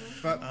too.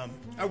 But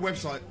our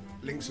website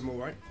links them all,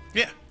 right?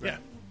 Yeah.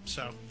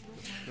 So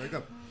there you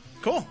go.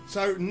 Cool.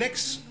 So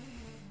next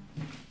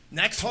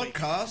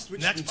podcast,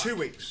 which is in 2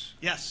 weeks.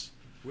 Yes.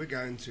 We're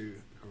going to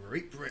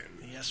Great Britain.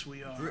 Yes,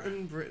 we are.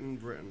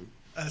 Britain.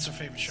 That's our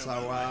favorite show.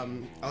 So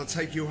I'll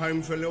take you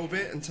home for a little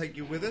bit and take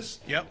you with us.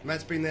 Yep.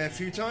 Matt's been there a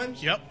few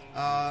times. Yep.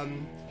 All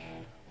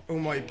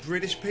my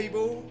British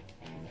people,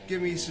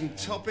 give me some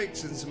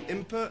topics and some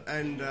input,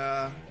 and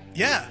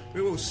yeah,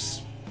 we will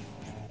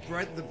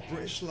spread the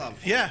British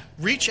love. Yeah,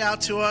 reach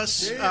out to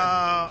us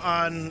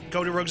on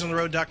go to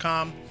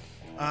roguesontheroad.com.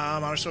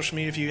 On our social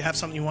media, if you have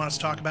something you want us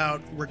to talk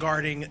about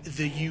regarding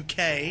the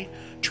UK,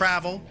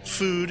 travel,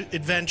 food,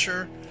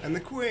 adventure, and the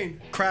Queen,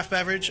 craft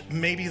beverage,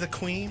 maybe the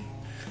Queen,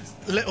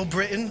 Little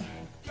Britain.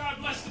 God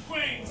bless the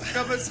Queen.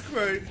 God bless the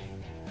Queen.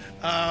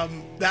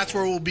 That's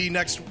where we'll be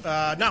next.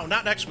 No,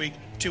 not next week.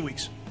 2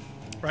 weeks,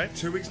 right?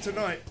 2 weeks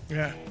tonight.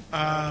 Yeah.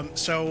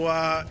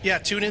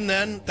 Tune in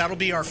then. That'll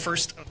be our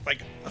first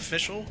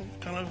official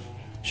kind of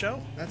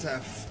show. That's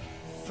our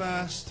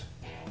first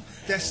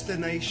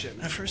destination.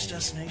 Our first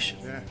destination.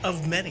 Yeah.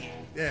 Of many.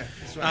 Yeah,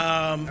 that's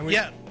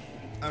right.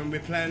 And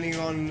we're planning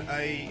on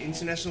a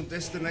international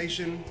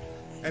destination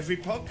every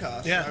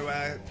podcast. Yeah.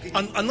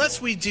 So, unless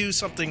we do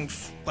something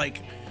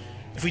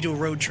if we do a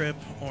road trip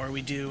or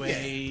we do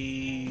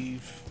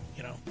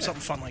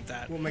something fun like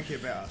that. We'll make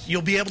it about us.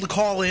 You'll be able to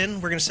call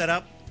in. We're going to set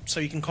up so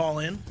you can call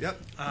in. Yep.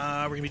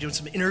 We're going to be doing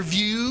some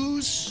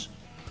interviews,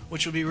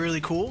 which will be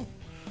really cool.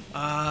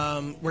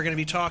 We're going to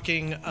be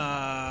talking,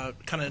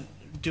 kind of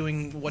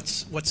doing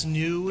what's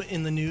new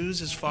in the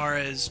news as far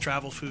as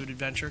travel, food,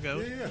 adventure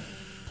goes.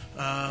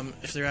 Yeah.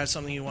 If there is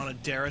something you want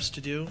to dare us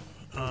to do.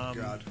 Oh,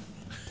 God.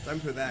 Don't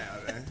put that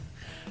out there.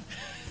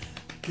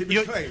 Keep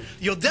it clean.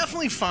 You'll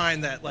definitely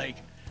find that,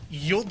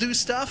 you'll do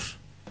stuff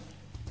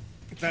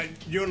that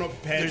you're not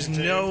prepared There's to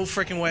do. no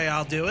freaking way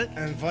I'll do it.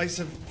 And vice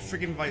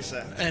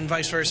versa. And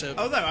vice versa.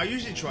 Although, I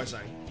usually try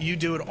something. You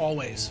do it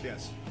always.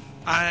 Yes.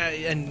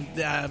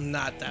 I'm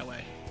not that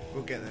way.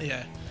 We'll get there.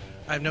 Yeah.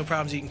 I have no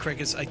problems eating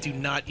crickets. I do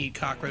not eat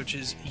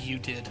cockroaches. You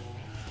did.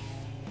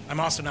 I'm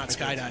also not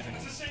skydiving.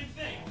 It's the same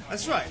thing.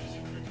 That's right.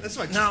 That's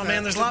right. No,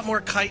 man, there's a lot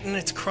more chitin.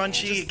 It's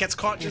crunchy. It gets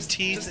caught in your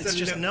teeth. It's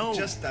just no.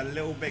 Just a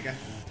little bigger.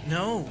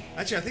 No.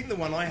 Actually, I think the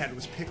one I had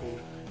was pickled.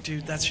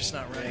 Dude, that's just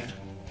not right. Yeah.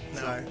 No.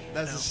 So,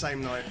 that's the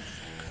same night.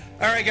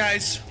 All right,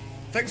 guys.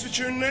 Thanks for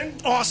tuning in.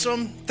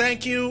 Awesome.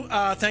 Thank you.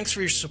 Thanks for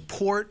your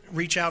support.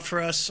 Reach out for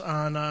us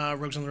on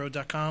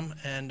roguesontheroad.com.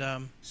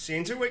 And see you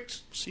in 2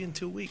 weeks. See you in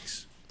 2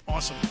 weeks.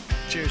 Awesome.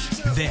 Cheers.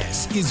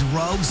 This is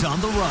Rogues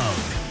on the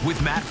Road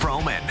with Matt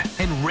Froman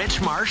and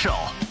Rich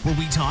Marshall, where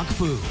we talk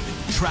food,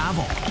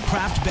 travel,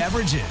 craft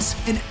beverages,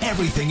 and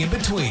everything in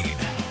between.